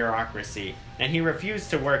Disney bureaucracy, and he refused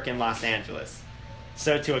to work in Los Angeles.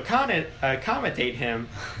 So to accommodate him,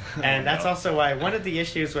 and that's also why one of the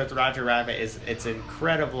issues with Roger Rabbit is its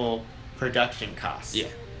incredible production costs. Yeah,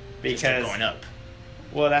 because going up.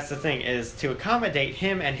 Well, that's the thing, is to accommodate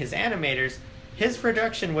him and his animators, his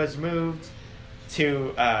production was moved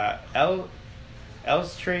to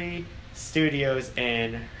Elstree Studios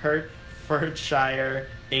in Hertfordshire,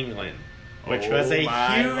 England, which was a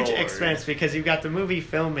huge expense, because you've got the movie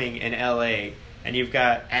filming in LA, and you've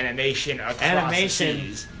got animation the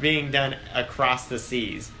seas. Being done across the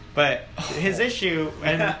seas. But his issue,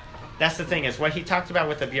 and that's the thing, is what he talked about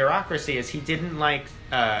with the bureaucracy is he didn't like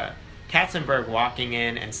Katzenberg walking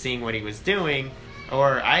in and seeing what he was doing,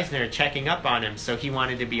 or Eisner checking up on him, so he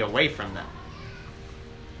wanted to be away from them.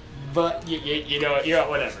 But you know,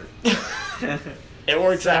 whatever. It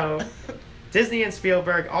works out. Disney and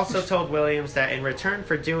Spielberg also told Williams that in return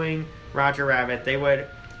for doing Roger Rabbit, they would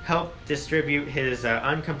help distribute his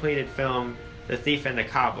uncompleted film, The Thief and the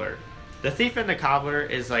Cobbler. The Thief and the Cobbler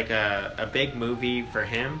is like a big movie for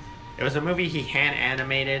him. It was a movie he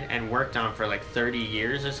hand-animated and worked on for like 30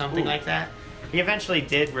 years or something like that. He eventually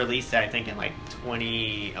did release it, I think, in like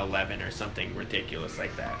 2011 or something ridiculous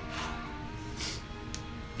like that.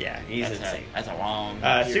 Yeah, he's insane. That's a long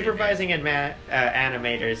supervising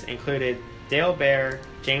animators included Dale Baer,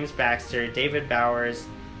 James Baxter, David Bowers,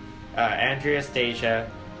 Andrea Stasia,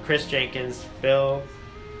 Chris Jenkins, Phil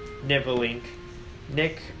Nibelink,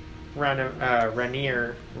 Nick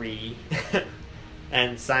Raniere,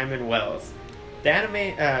 and Simon Wells. The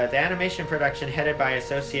animation production, headed by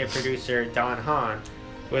associate producer Don Hahn,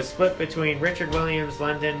 was split between Richard Williams'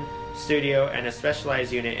 London studio and a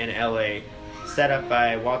specialized unit in LA, set up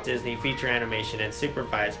by Walt Disney Feature Animation and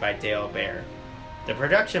supervised by Dale Baer. The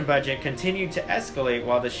production budget continued to escalate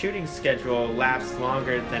while the shooting schedule lapsed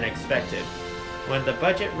longer than expected. When the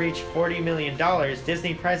budget reached $40 million,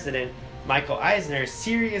 Disney president Michael Eisner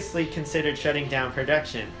seriously considered shutting down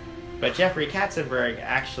production, but Jeffrey Katzenberg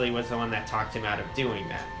actually was the one that talked him out of doing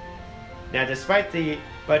that. Now, despite the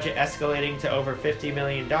budget escalating to over $50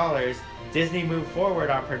 million, Disney moved forward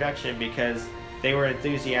on production because they were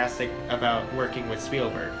enthusiastic about working with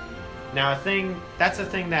Spielberg. Now, that's a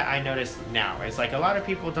thing that I noticed now. It's like a lot of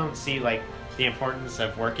people don't see like the importance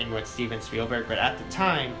of working with Steven Spielberg, but at the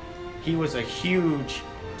time, he was a huge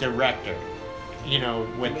director. You know,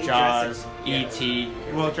 with Jaws, E.T.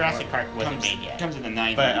 Well, Jurassic Park wasn't made yet. Comes in the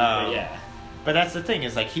 90s, but yeah. But that's the thing,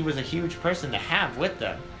 is like he was a huge person to have with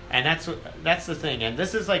them, and that's the thing. And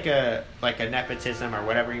this is like a nepotism or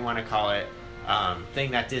whatever you want to call it, thing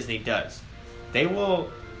that Disney does. They will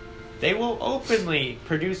openly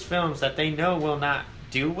produce films that they know will not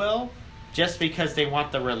do well, just because they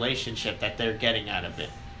want the relationship that they're getting out of it.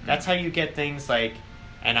 That's how you get things like,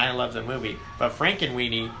 and I love the movie, but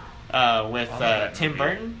Frankenweenie with Tim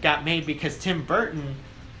Burton got made because Tim Burton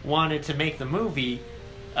wanted to make the movie,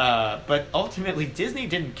 but ultimately Disney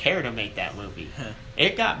didn't care to make that movie.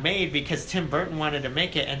 It got made because Tim Burton wanted to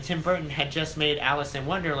make it, and Tim Burton had just made Alice in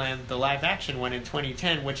Wonderland, the live action one, in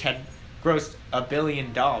 2010, which had grossed $1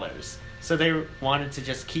 billion. So they wanted to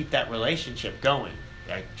just keep that relationship going.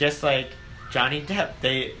 Just like Johnny Depp,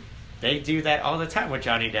 they do that all the time with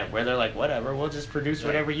Johnny Depp, where they're like, whatever, we'll just produce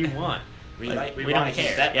whatever you want. We don't wanna keep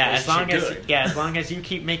care. that As relationship long as you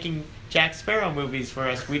keep making Jack Sparrow movies for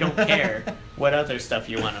us, we don't care what other stuff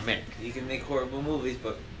you want to make. You can make horrible movies,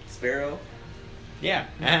 but Sparrow. Yeah,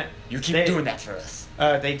 You keep doing that for us.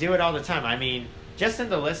 They do it all the time. I mean, just in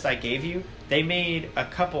the list I gave you, they made a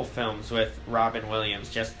couple films with Robin Williams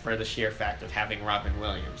just for the sheer fact of having Robin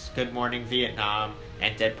Williams. Good Morning Vietnam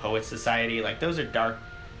and Dead Poets Society. Like, those are dark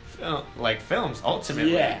films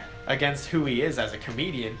ultimately against who he is as a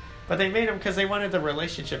comedian. But they made them because they wanted the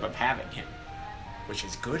relationship of having him. Which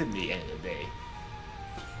is good in the end of the day.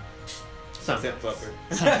 Except Flubber.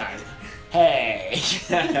 Sometimes. Hey.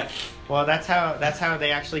 Well, that's how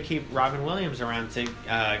they actually keep Robin Williams around to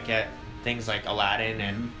get things like Aladdin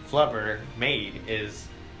and Flubber made, is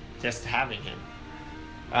just having him.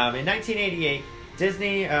 In 1988,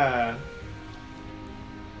 Disney. In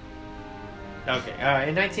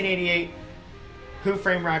 1988, Who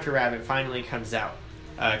Framed Roger Rabbit finally comes out.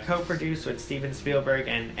 Co-produced with Steven Spielberg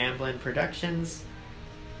and Amblin Productions.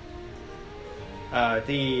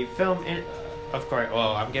 The film, of course,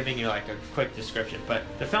 well, I'm giving you like a quick description, but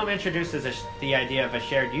the film introduces the idea of a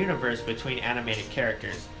shared universe between animated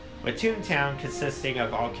characters, with Toontown consisting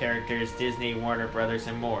of all characters, Disney, Warner Brothers,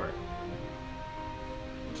 and more.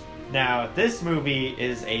 Now, this movie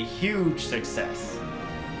is a huge success.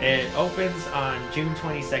 It opens on June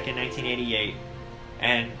 22nd, 1988,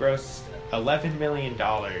 and grossed $11 million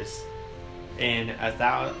in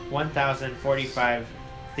 1,045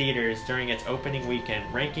 theaters during its opening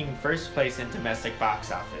weekend, ranking first place in domestic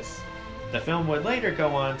box office. The film would later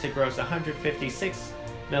go on to gross $156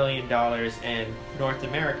 million in North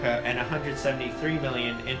America and $173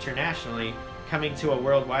 million internationally, coming to a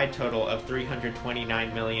worldwide total of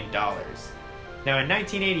 $329 million. Now, in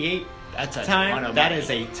 1988 that is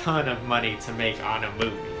a ton of money to make on a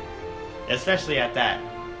movie, especially at that.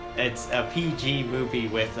 It's a PG movie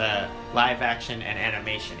with live action and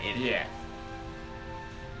animation in it. Yeah.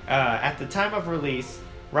 At the time of release,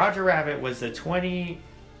 Roger Rabbit was the 20th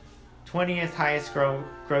highest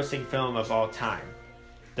grossing film of all time.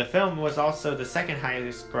 The film was also the second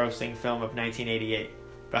highest grossing film of 1988,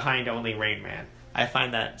 behind only Rain Man. I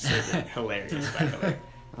find that so hilarious, by the way.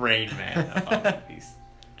 Rain Man of all movies.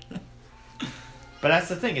 But that's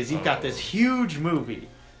the thing, is you've got this huge movie.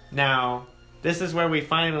 Now, this is where we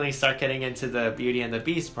finally start getting into the Beauty and the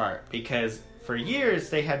Beast part, because for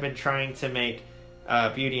years they had been trying to make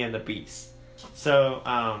Beauty and the Beast. So,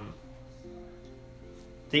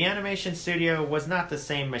 the animation studio was not the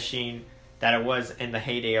same machine that it was in the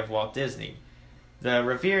heyday of Walt Disney. The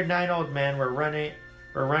revered 9 old men were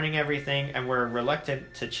running everything and were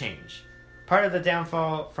reluctant to change. Part of the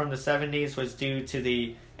downfall from the 70s was due to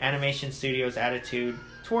the animation studio's attitude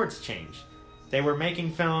towards change. They were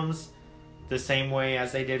making films the same way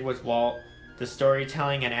as they did with Walt. The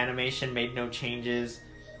storytelling and animation made no changes.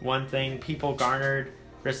 One thing people garnered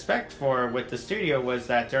respect for with the studio was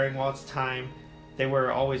that during Walt's time, they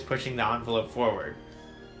were always pushing the envelope forward.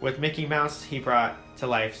 With Mickey Mouse, he brought to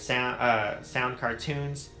life sound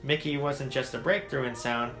cartoons. Mickey wasn't just a breakthrough in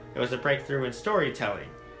sound; it was a breakthrough in storytelling.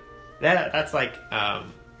 That's like a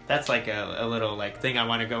little like thing I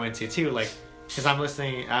want to go into too, like, because I'm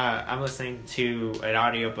listening to an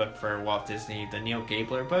audiobook for Walt Disney, the Neil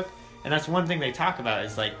Gabler book, and that's one thing they talk about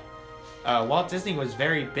is like Walt Disney was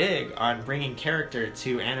very big on bringing character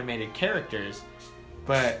to animated characters,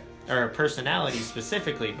 or personality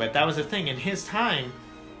specifically, but that was a thing in his time.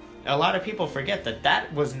 A lot of people forget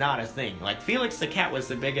that was not a thing. Like, Felix the Cat was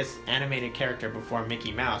the biggest animated character before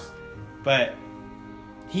Mickey Mouse, but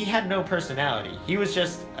he had no personality. He was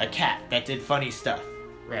just a cat that did funny stuff.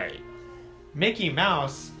 Right. Mickey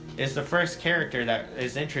Mouse is the first character that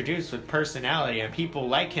is introduced with personality, and people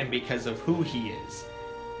like him because of who he is.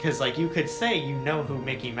 Because, like, you could say you know who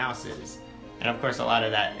Mickey Mouse is. And, of course, a lot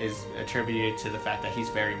of that is attributed to the fact that he's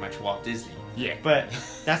very much Walt Disney. Yeah. But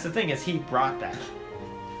that's the thing, is he brought that.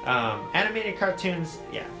 Animated cartoons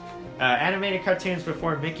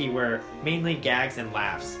before Mickey were mainly gags and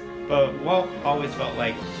laughs. But Walt always felt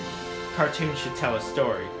like cartoons should tell a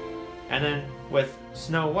story. And then with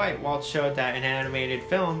Snow White, Walt showed that an animated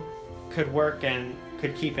film could work and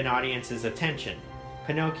could keep an audience's attention.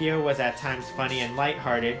 Pinocchio was at times funny and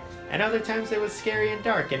lighthearted, and other times it was scary and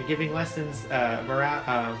dark and giving lessons,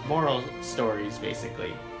 moral stories,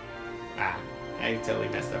 basically. I totally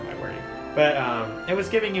messed up my wording. But it was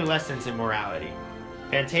giving you lessons in morality.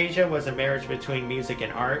 Fantasia was a marriage between music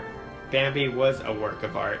and art. Bambi was a work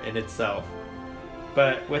of art in itself.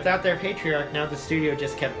 But without their patriarch, now the studio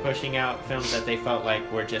just kept pushing out films that they felt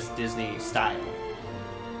like were just Disney style.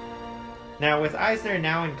 Now, with Eisner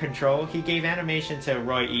now in control, he gave animation to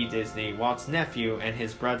Roy E. Disney, Walt's nephew, and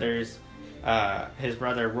his brother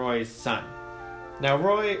Roy's son. Now,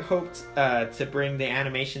 Roy hoped to bring the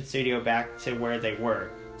animation studio back to where they were,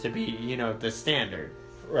 to be, the standard.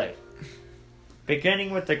 Right.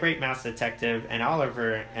 Beginning with The Great Mouse Detective and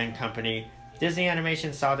Oliver and Company, Disney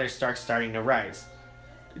Animation saw their stars starting to rise.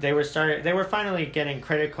 They were finally getting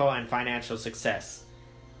critical and financial success.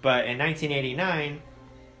 But in 1989,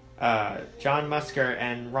 John Musker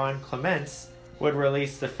and Ron Clements would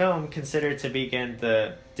release the film considered to begin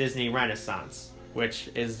the Disney Renaissance, which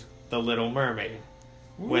is The Little Mermaid.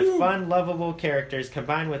 Woo! With fun, lovable characters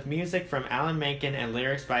combined with music from Alan Menken and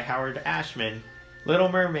lyrics by Howard Ashman, Little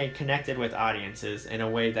Mermaid connected with audiences in a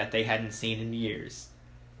way that they hadn't seen in years.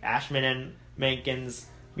 Ashman and Menken's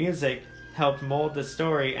music helped mold the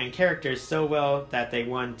story and characters so well that they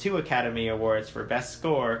won 2 Academy Awards for Best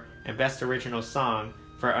Score and Best Original Song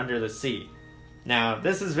for Under the Sea. Now,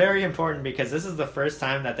 this is very important because this is the first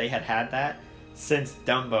time that they had that since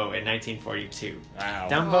Dumbo in 1942. Wow.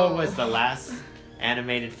 Dumbo was the last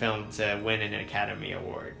animated film to win an Academy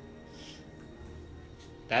Award.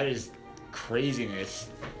 That is craziness.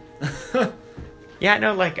 Yeah,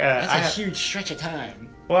 no, That's a huge stretch of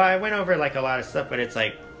time. Well, I went over a lot of stuff, but it's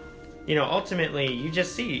ultimately you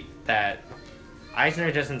just see that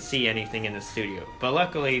Eisner doesn't see anything in the studio. But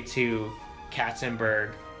luckily to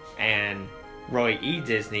Katzenberg and Roy E.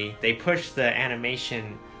 Disney, they pushed the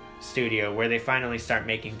animation studio where they finally start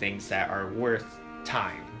making things that are worth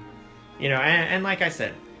time. And like I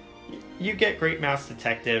said, you get Great Mouse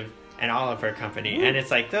Detective and Oliver Company, and it's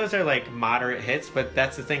those are moderate hits, but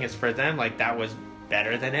that's the thing is for them, that was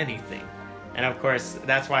better than anything. And of course,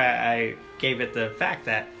 that's why I gave it the fact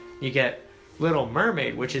that you get Little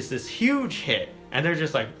Mermaid, which is this huge hit, and they're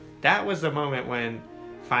just that was the moment when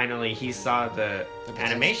finally he saw the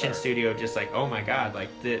animation studio just oh my god,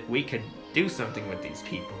 we could do something with these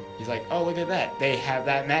people. He's oh, look at that. They have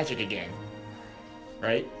that magic again.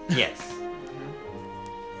 Right? Yes.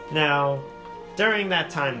 Now, during that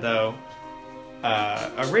time, though,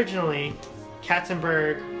 originally,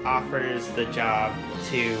 Katzenberg offers the job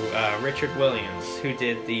to Richard Williams, who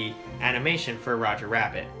did the animation for Roger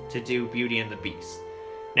Rabbit, to do Beauty and the Beast.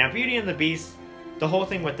 Now, Beauty and the Beast, the whole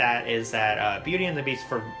thing with that is that Beauty and the Beast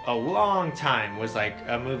for a long time was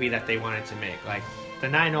a movie that they wanted to make. The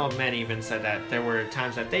 9 Old Men even said that there were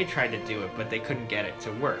times that they tried to do it, but they couldn't get it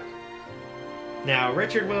to work. Now,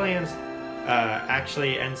 Richard Williams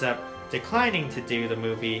actually ends up declining to do the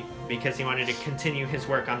movie because he wanted to continue his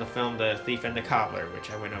work on the film The Thief and the Cobbler, which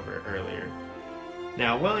I went over earlier.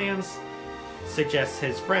 Now, Williams suggests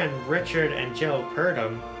his friend Richard and Jill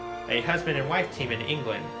Purdom, a husband and wife team in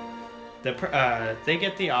England. They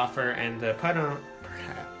get the offer, and the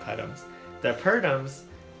Purdoms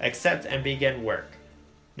accept and begin work.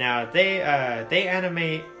 Now, they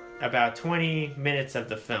animate about 20 minutes of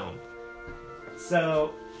the film.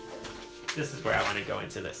 So, this is where I want to go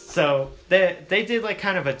into this. So, they did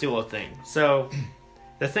kind of a dual thing. So,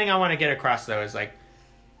 the thing I want to get across though is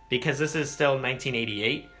because this is still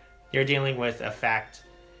 1988, you're dealing with a fact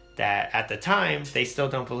that at the time, they still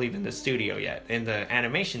don't believe in the studio yet, in the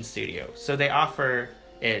animation studio. So they offer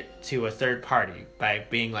it to a third party by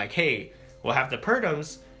being hey, we'll have the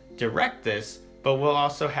Purdoms direct this, but we'll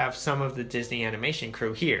also have some of the Disney animation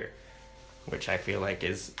crew here, which I feel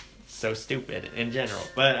is so stupid in general.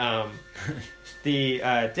 But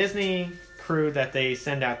the Disney crew that they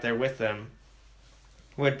send out there with them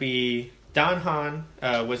would be Don Hahn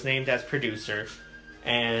was named as producer,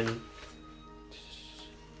 and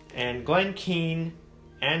Glenn Keane,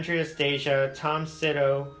 Andreas Deja, Tom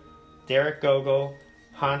Sito, Derek Gogol,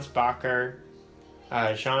 Hans Bacher,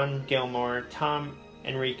 Jean Gilmore, Tom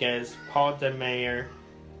Enriquez, Paul DeMeyer,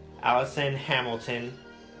 Allison Hamilton,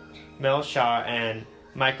 Mel Shaw, and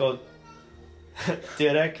Michael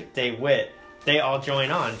Dudek DeWitt. They all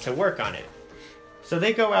join on to work on it. So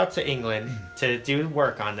they go out to England to do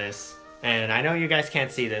work on this. And I know you guys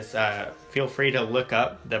can't see this. Feel free to look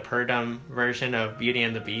up the Purdom version of Beauty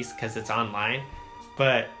and the Beast because it's online.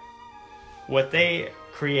 But what they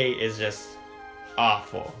create is just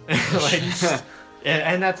awful.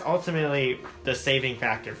 And that's ultimately the saving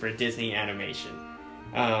factor for Disney animation.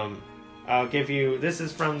 I'll give you, this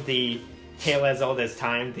is from the Tale as Old as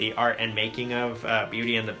Time, the art and making of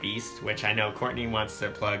Beauty and the Beast, which I know Courtney wants to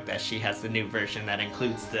plug that she has the new version that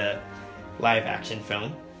includes the live action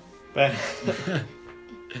film. But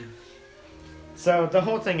so the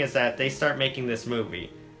whole thing is that they start making this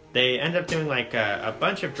movie. They end up doing like a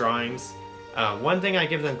bunch of drawings. One thing I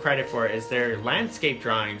give them credit for is their landscape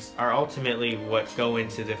drawings are ultimately what go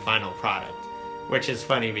into the final product, which is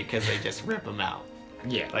funny because they just rip them out.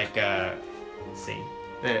 Yeah. Like, let's see.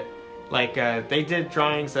 They did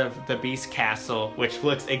drawings of the Beast Castle, which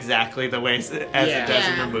looks exactly the way as it does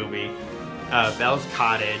in the movie. Belle's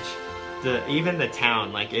Cottage, even the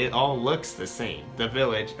town, like it all looks the same. The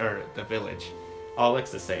village all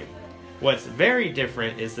looks the same. What's very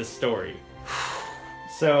different is the story.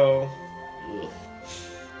 So,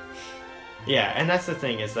 yeah, and that's the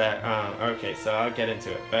thing is that, okay, so I'll get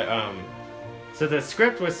into it. But, so the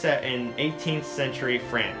script was set in 18th century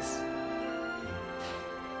France.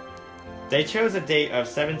 They chose a date of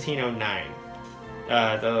 1709.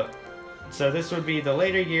 So this would be the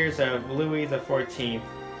later years of Louis XIV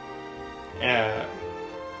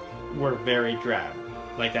were very drab.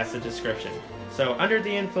 Like, that's the description. So, under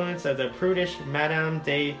the influence of the prudish Madame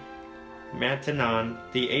de Maintenon,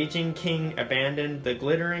 the aging king abandoned the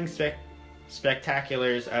glittering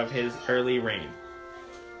spectaculars of his early reign.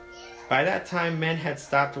 By that time, men had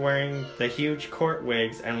stopped wearing the huge court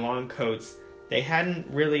wigs and long coats. They hadn't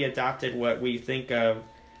really adopted what we think of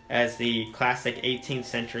as the classic 18th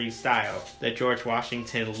century style, the George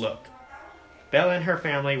Washington look. Belle and her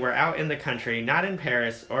family were out in the country, not in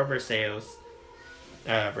Paris or Versailles,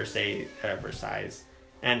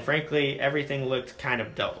 and frankly, everything looked kind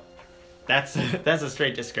of dull. That's a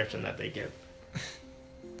straight description that they give.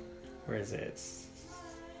 Where is it?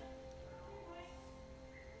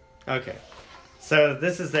 Okay, so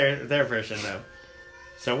this is their version though.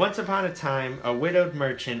 So once upon a time, a widowed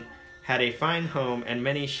merchant had a fine home and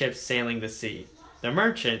many ships sailing the sea. The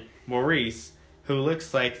merchant, Maurice, who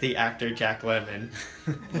looks like the actor Jack Lemmon,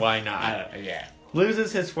 why not? Yeah.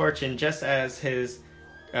 Loses his fortune just as his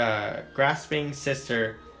grasping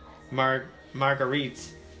sister,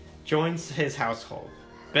 Marguerite, joins his household.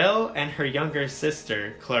 Belle and her younger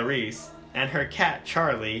sister, Clarice, and her cat,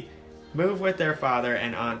 Charlie, move with their father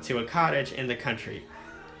and aunt to a cottage in the country.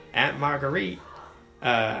 Aunt Marguerite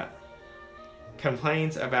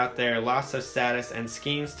complains about their loss of status and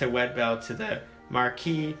schemes to wed Belle to the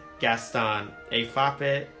Marquis Gaston, a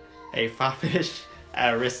foppish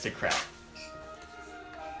aristocrat.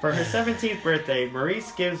 For her 17th birthday,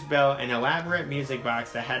 Maurice gives Belle an elaborate music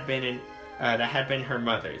box that had been her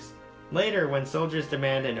mother's. Later, when soldiers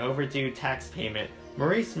demand an overdue tax payment,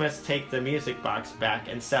 Maurice must take the music box back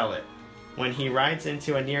and sell it. When he rides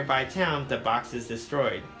into a nearby town, the box is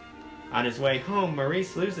destroyed. On his way home,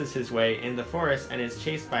 Maurice loses his way in the forest and is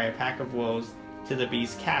chased by a pack of wolves to the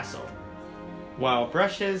Beast Castle. While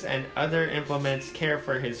brushes and other implements care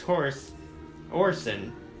for his horse,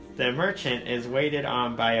 Orson, the merchant is waited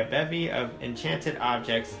on by a bevy of enchanted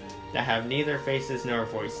objects that have neither faces nor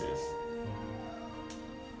voices.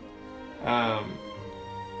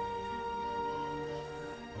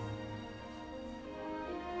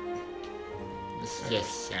 This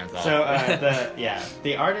just sounds awful. So,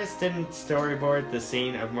 the artist didn't storyboard the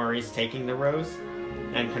scene of Maurice taking the rose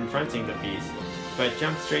and confronting the beast, but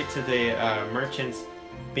jumped straight to the merchant's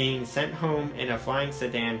being sent home in a flying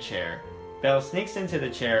sedan chair. Belle sneaks into the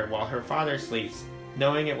chair while her father sleeps,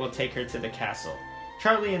 knowing it will take her to the castle.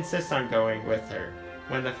 Charlie insists on going with her.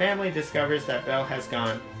 When the family discovers that Belle has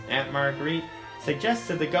gone, Aunt Marguerite suggests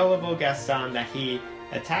to the gullible Gaston that he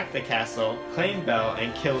attack the castle, claim Belle,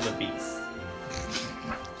 and kill the beast.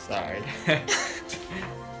 Sorry.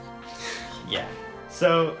 Yeah.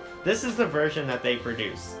 So, this is the version that they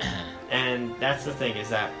produce. And that's the thing, is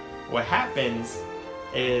that what happens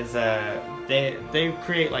is they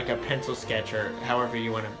create like a pencil sketch, or however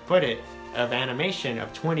you want to put it, of animation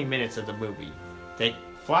of 20 minutes of the movie. They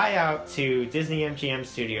fly out to Disney MGM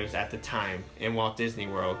Studios at the time in Walt Disney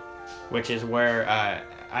World, which is where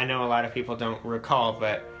I know a lot of people don't recall,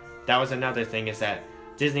 but that was another thing, is that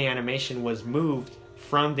Disney Animation was moved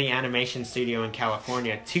from the animation studio in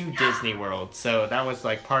California to Disney World. So that was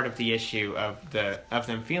like part of the issue of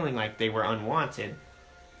them feeling like they were unwanted.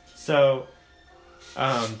 So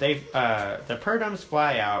the Purdums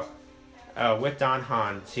fly out with Don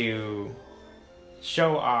Hahn to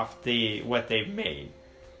show off what they've made,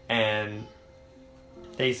 and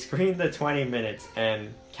they screen the 20 minutes,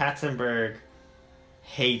 and Katzenberg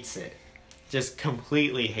hates it, just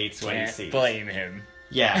completely hates what he sees. Blame him.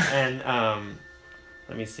 Yeah, and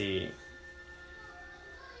let me see.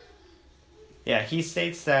 Yeah, he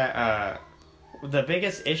states that the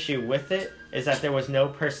biggest issue with it is that there was no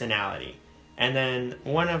personality. And then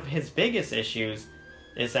one of his biggest issues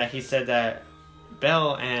is that he said that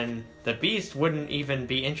Belle and the Beast wouldn't even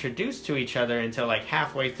be introduced to each other until like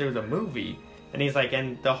halfway through the movie. And he's like,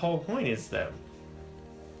 and the whole point is them.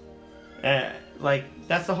 Like,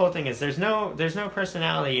 that's the whole thing, is there's no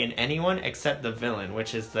personality in anyone except the villain,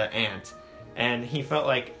 which is the ant. And he felt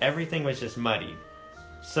like everything was just muddied.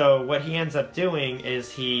 So what he ends up doing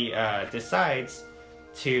is he decides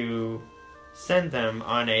to send them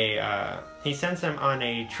on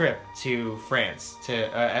a trip to France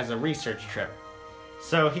as a research trip.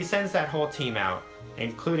 So he sends that whole team out,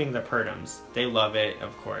 including the Purdums. They love it,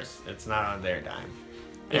 of course. It's not on their dime.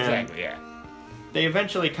 Exactly, yeah. They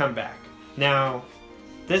eventually come back. Now,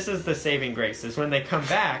 this is the saving grace, is when they come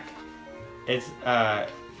back,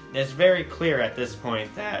 it's very clear at this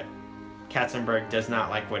point that Katzenberg does not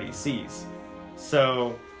like what he sees.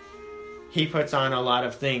 So he puts on a lot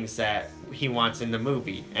of things that he wants in the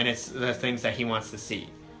movie, and it's the things that he wants to see.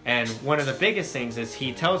 And one of the biggest things is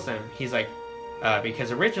he tells them, he's like,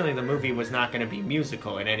 because originally the movie was not going to be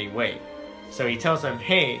musical in any way. So he tells them,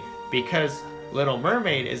 hey, because Little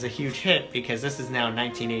Mermaid is a huge hit, because this is now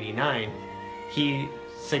 1989, he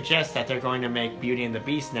suggests that they're going to make Beauty and the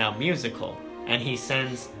Beast now musical. And he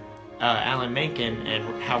sends Alan Menken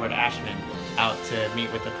and Howard Ashman out to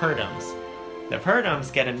meet with the Purdums. The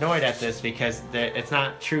Purdums get annoyed at this because it's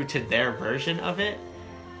not true to their version of it.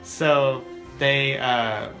 So they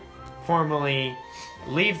formally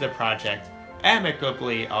leave the project.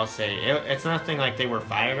 Amicably, I'll say. It's nothing like they were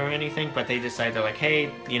fired or anything, but they decide, they're like,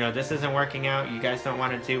 hey, this isn't working out. You guys don't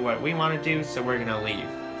want to do what we want to do, so we're going to leave.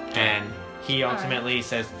 And he ultimately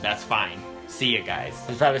says, that's fine. See you guys.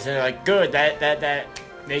 He's probably saying, like, good, that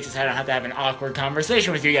makes us have to have an awkward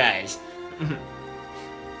conversation with you guys.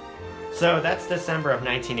 So that's December of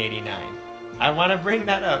 1989. I want to bring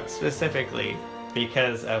that up specifically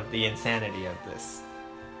because of the insanity of this.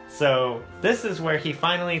 So this is where he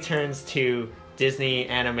finally turns to Disney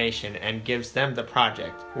Animation and gives them the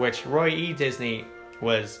project, which Roy E. Disney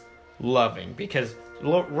was loving, because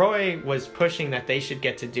Roy was pushing that they should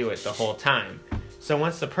get to do it the whole time. So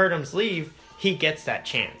once the Purdums leave, he gets that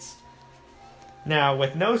chance. Now,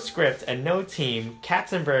 with no script and no team,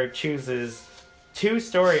 Katzenberg chooses 2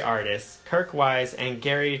 story artists, Kirk Wise and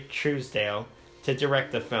Gary Truesdale, to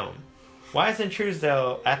direct the film. Wise and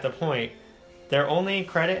Truesdale, at the point, their only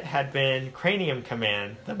credit had been Cranium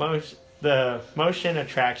Command, the motion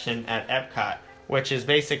attraction at Epcot, which is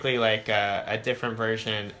basically like a different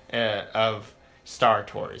version of Star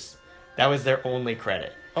Tours. That was their only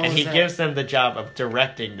credit. Oh, and he gives them the job of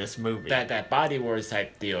directing this movie. That Body Wars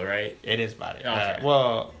type deal, right? It is Body Wars. Okay.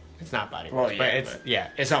 Well, it's not Body Wars, Well, but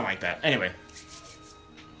yeah. It's something like that. Anyway.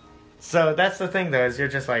 So that's the thing, though, is you're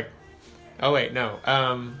just like, oh wait, no,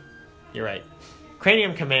 you're right.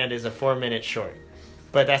 Cranium Command is a 4-minute short.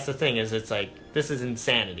 But that's the thing, is it's like, this is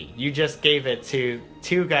insanity. You just gave it to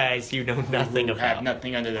 2 guys you know nothing Who about. have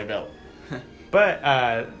nothing under their belt.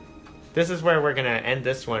 But this is where we're going to end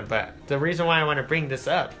this one. But the reason why I want to bring this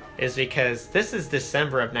up is because this is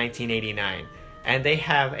December of 1989. And they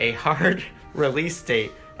have a hard release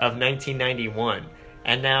date of 1991.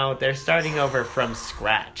 And now they're starting over from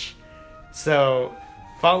scratch. So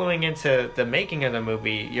following into the making of the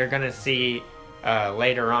movie, you're going to see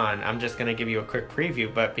later on, I'm just going to give you a quick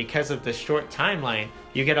preview, but because of the short timeline,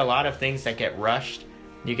 you get a lot of things that get rushed.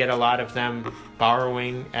 You get a lot of them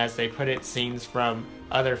borrowing, as they put it, scenes from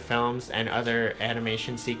other films and other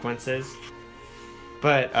animation sequences.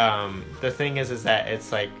 But the thing is that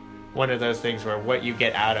it's like one of those things where what you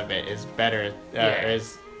get out of it is better,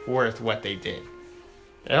 is worth what they did.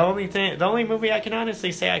 The only movie I can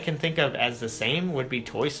honestly say I can think of as the same would be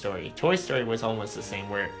Toy Story. Toy Story was almost the same,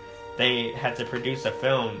 where they had to produce a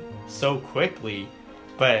film so quickly,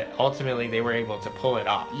 but ultimately they were able to pull it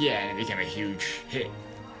off. Yeah, and it became a huge hit.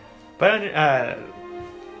 But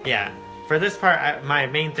yeah, for this part, my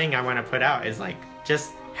main thing I want to put out is like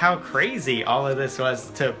just how crazy all of this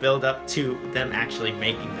was to build up to them actually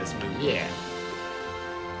making this movie. Yeah.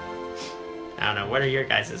 I don't know. What are your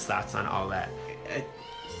guys' thoughts on all that?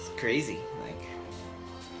 It's crazy. Like,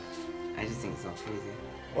 I just think it's all crazy.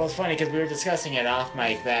 Well, it's funny because we were discussing it off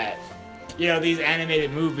mic that, these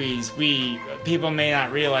animated movies, people may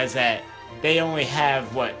not realize that they only have,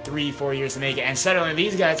 3-4 years to make it, and suddenly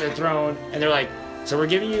these guys are thrown, and they're like, so we're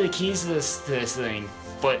giving you the keys to this thing,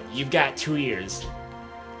 but you've got 2 years,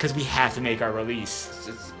 because we have to make our release.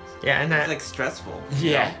 Yeah, and that, it's like stressful.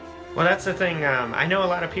 Yeah. Well, that's the thing. I know a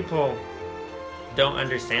lot of people don't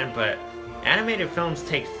understand, but animated films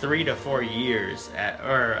take 3 to 4 years,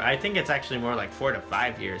 or I think it's actually more like 4 to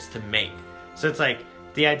 5 years to make. So it's like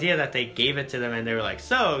the idea that they gave it to them and they were like,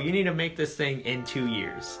 so you need to make this thing in 2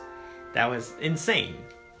 years. That was insane.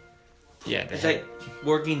 Yeah, It's like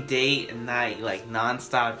working day and night, like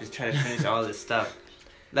nonstop, just trying to finish all this stuff.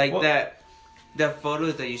 Like Well- the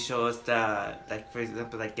photos that you show us, like for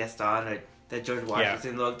example, like Gaston or that George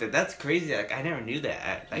Washington look, that's crazy. Like I never knew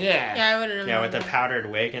that. Like, yeah. Yeah, I wouldn't have Yeah, known with the that. powdered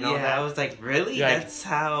wig and all yeah, that. I was like, really? Like- That's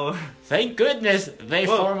how. Thank goodness they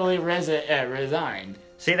Well- formally resigned.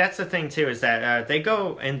 See, that's the thing too, is that they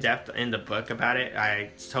go in depth in the book about it.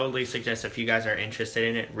 I totally suggest if you guys are interested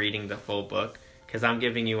in it, reading the full book, because I'm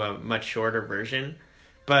giving you a much shorter version.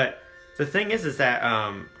 But the thing is that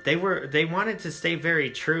they wanted to stay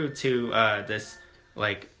very true to this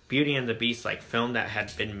like Beauty and the Beast like film that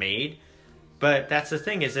had been made. But that's the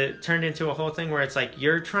thing, is it turned into a whole thing where it's like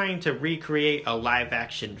you're trying to recreate a live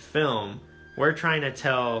action film. We're trying to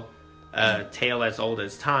tell a tale as old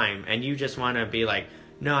as time, and you just want to be like,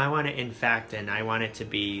 no, I want it in fact, and I want it to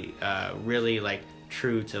be really like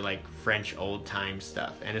true to like French old time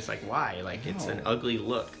stuff. And it's like, why? Like it's an ugly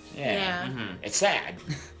look. Yeah. It's sad.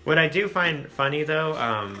 What I do find funny though,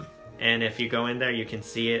 and if you go in there, you can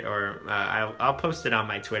see it, or I'll post it on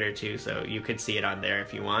my Twitter too, so you could see it on there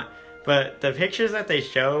if you want. But the pictures that they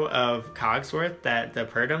show of Cogsworth that the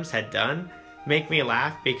Purdums had done make me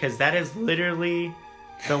laugh, because that is literally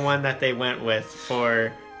the one that they went with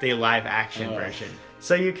for the live action version.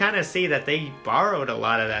 So you kind of see that they borrowed a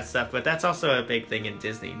lot of that stuff, but that's also a big thing in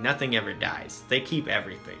Disney. Nothing ever dies. They keep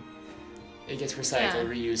everything. It gets recycled, Yeah.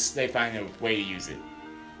 reused. They find a way to use it.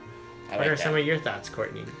 I What are like some that. of your thoughts,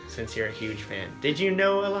 Courtney, since you're a huge fan? Did you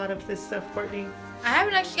know a lot of this stuff, Courtney? I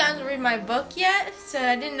haven't actually gotten to read my book yet, so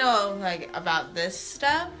I didn't know like about this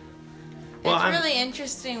stuff. Well, It's I'm- really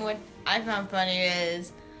interesting. What I found funny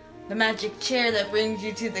is the magic chair that brings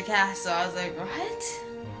you to the castle. I was like, what?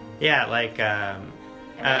 Yeah, like I'm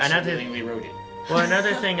actually another willingly wrote it. well,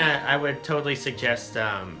 another thing I would totally suggest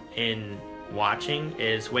in watching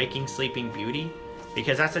is Waking Sleeping Beauty,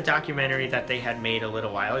 because that's a documentary that they had made a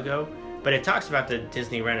little while ago, but it talks about the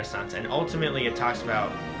Disney Renaissance, and ultimately it talks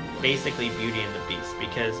about basically Beauty and the Beast,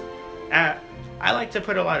 because I like to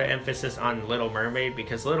put a lot of emphasis on Little Mermaid,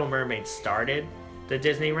 because Little Mermaid started the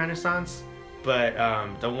Disney Renaissance, but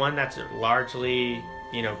the one that's largely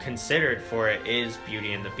considered for it is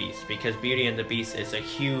Beauty and the Beast, because Beauty and the Beast is a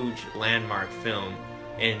huge landmark film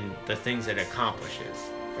in the things it accomplishes,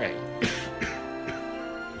 Right.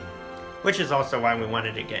 which is also why we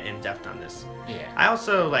wanted to get in depth on this. Yeah. I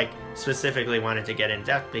also specifically wanted to get in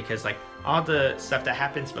depth because all the stuff that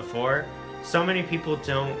happens before, so many people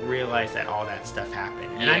don't realize that all that stuff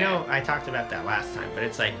happened. And I Yeah. know I talked about that last time, but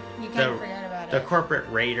it's like You kind of forgot about the it. corporate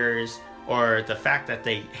raiders, or the fact that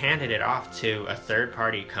they handed it off to a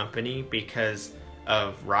third-party company because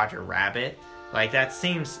of Roger Rabbit. Like, that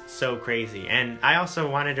seems so crazy. And I also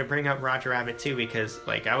wanted to bring up Roger Rabbit too, because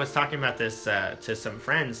I was talking about this to some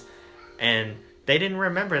friends, and they didn't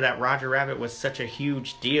remember that Roger Rabbit was such a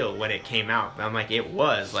huge deal when it came out. I'm like, it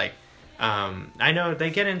was. I know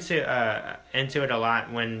they get into it a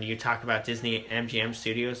lot when you talk about Disney MGM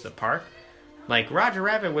Studios, the park. Roger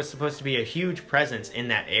Rabbit was supposed to be a huge presence in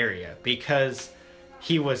that area because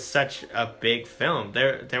he was such a big film.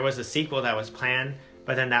 There was a sequel that was planned,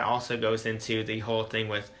 but then that also goes into the whole thing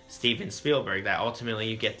with Steven Spielberg, that ultimately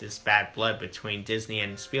you get this bad blood between Disney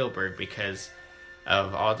and Spielberg because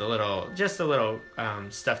of all the little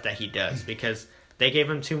stuff that he does, because they gave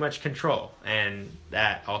him too much control, and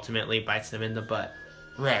that ultimately bites them in the butt.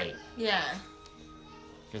 Right. Yeah.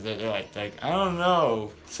 Because they're like, I don't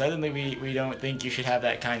know. Suddenly we don't think you should have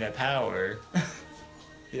that kind of power.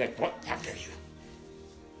 You're like, what? How dare you?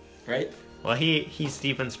 Right? Well, he's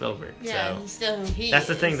Steven Spielberg, Yeah, so he's still who he that's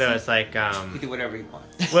the is. thing though. It's He can do whatever he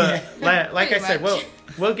wants. well, like I Pretty said, much.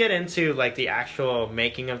 we'll get into the actual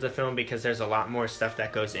making of the film, because there's a lot more stuff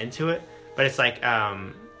that goes into it. But it's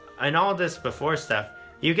and all this before stuff,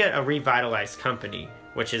 you get a revitalized company,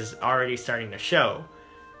 which is already starting to show.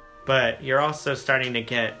 But you're also starting to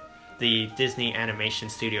get the Disney Animation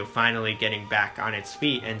Studio finally getting back on its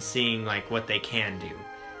feet and seeing what they can do.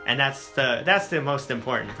 And that's the most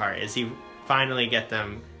important part, is you finally get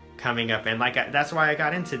them coming up. And that's why I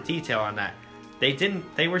got into detail on that.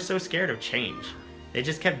 They were so scared of change. They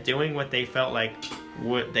just kept doing what they felt like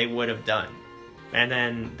they would have done. And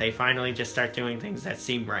then they finally just start doing things that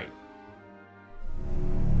seem right.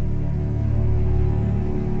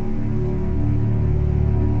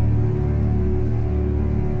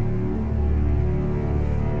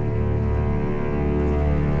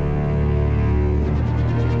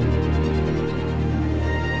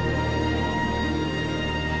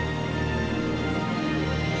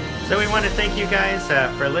 want to thank you guys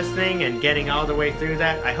for listening and getting all the way through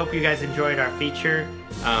that. I hope you guys enjoyed our feature.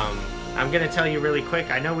 I'm going to tell you really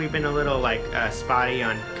quick. I know we've been a little like spotty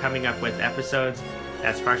on coming up with episodes.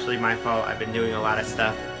 That's partially my fault. I've been doing a lot of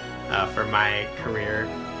stuff for my career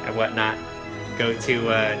and whatnot. Go to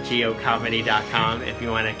geocomedy.com if you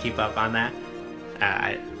want to keep up on that.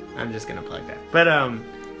 I'm just going to plug that. But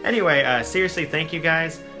anyway, seriously, thank you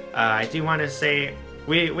guys. I do want to say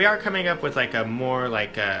we are coming up with like a more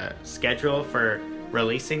like schedule for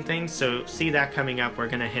releasing things. So see that coming up. We're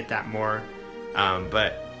going to hit that more.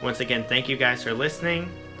 But once again, thank you guys for listening.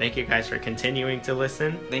 Thank you guys for continuing to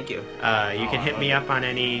listen. Thank you. You can hit me up on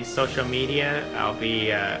any social media. I'll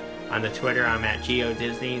be on the Twitter. I'm at Geo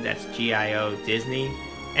Disney. That's GIO Disney.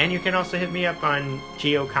 And you can also hit me up on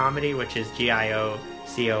Geo Comedy, which is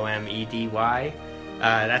GIOCOMEDY.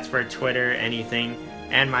 That's for Twitter, anything.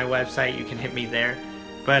 And my website, you can hit me there.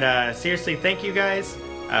 But seriously, thank you guys.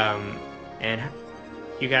 And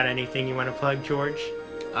you got anything you want to plug, George?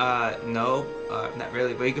 No, not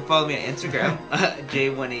really, but you can follow me on Instagram,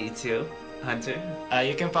 J182 Hunter.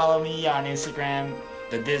 You can follow me on Instagram,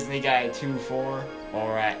 the Disney Guy 24,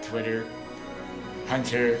 or at Twitter,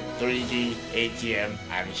 Hunter3GATM.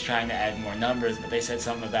 I was trying to add more numbers, but they said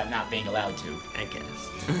something about not being allowed to. I guess.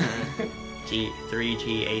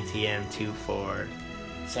 3GATM24.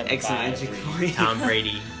 Excellent entry point. Tom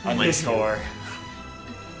Brady. Underscore.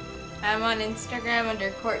 I'm on Instagram under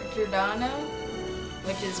Court Giordano,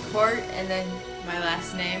 which is Court, and then my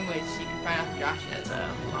last name, which you can find off Josh. That's a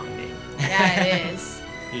long name. Yeah, it is.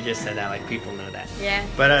 You just said that like people know that. Yeah.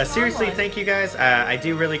 But it's a long seriously, one. thank you guys. I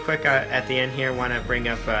do really quick at the end here want to bring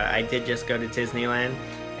up, I did just go to Disneyland,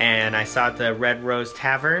 and I saw the Red Rose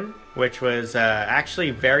Tavern, which was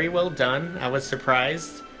actually very well done. I was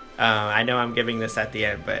surprised. I know I'm giving this at the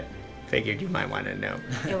end, but figured you might want to know.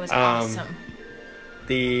 It was awesome.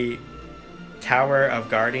 The Tower of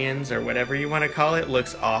Guardians, or whatever you want to call it,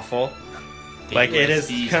 looks awful. Like it is,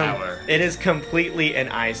 it is completely an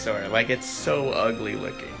eyesore. Like it's so ugly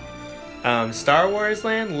looking. Star Wars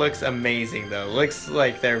Land looks amazing though. Looks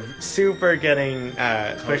like they're super getting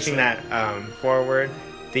pushing that forward.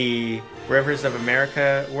 The Rivers of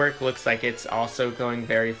America work looks like it's also going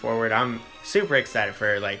very forward. I'm super excited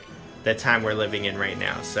for like the time we're living in right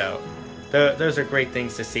now. So those are great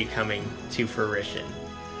things to see coming to fruition.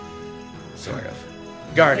 Sort of.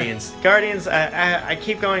 Guardians. I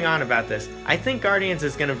keep going on about this. I think Guardians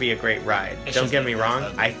is going to be a great ride. Don't get me wrong.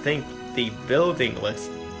 I think the building looks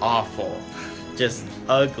awful. Just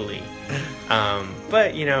ugly.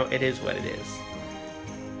 But, you know, it is what it is.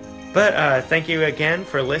 But thank you again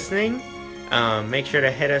for listening. Make sure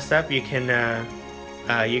to hit us up. You can,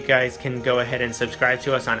 you guys can go ahead and subscribe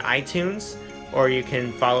to us on iTunes, or you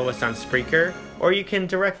can follow us on Spreaker, or you can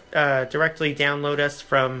directly download us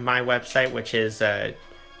from my website, which is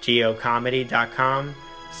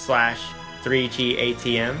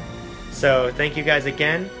geocomedy.com/3GATM. So thank you guys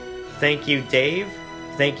again. Thank you, Dave.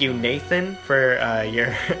 Thank you, Nathan, for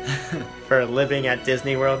your for living at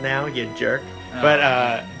Disney World now, you jerk.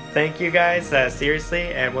 But thank you guys,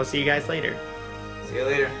 seriously, and we'll see you guys later. See you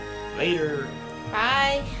later. Later.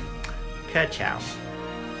 Bye. Ka-chow.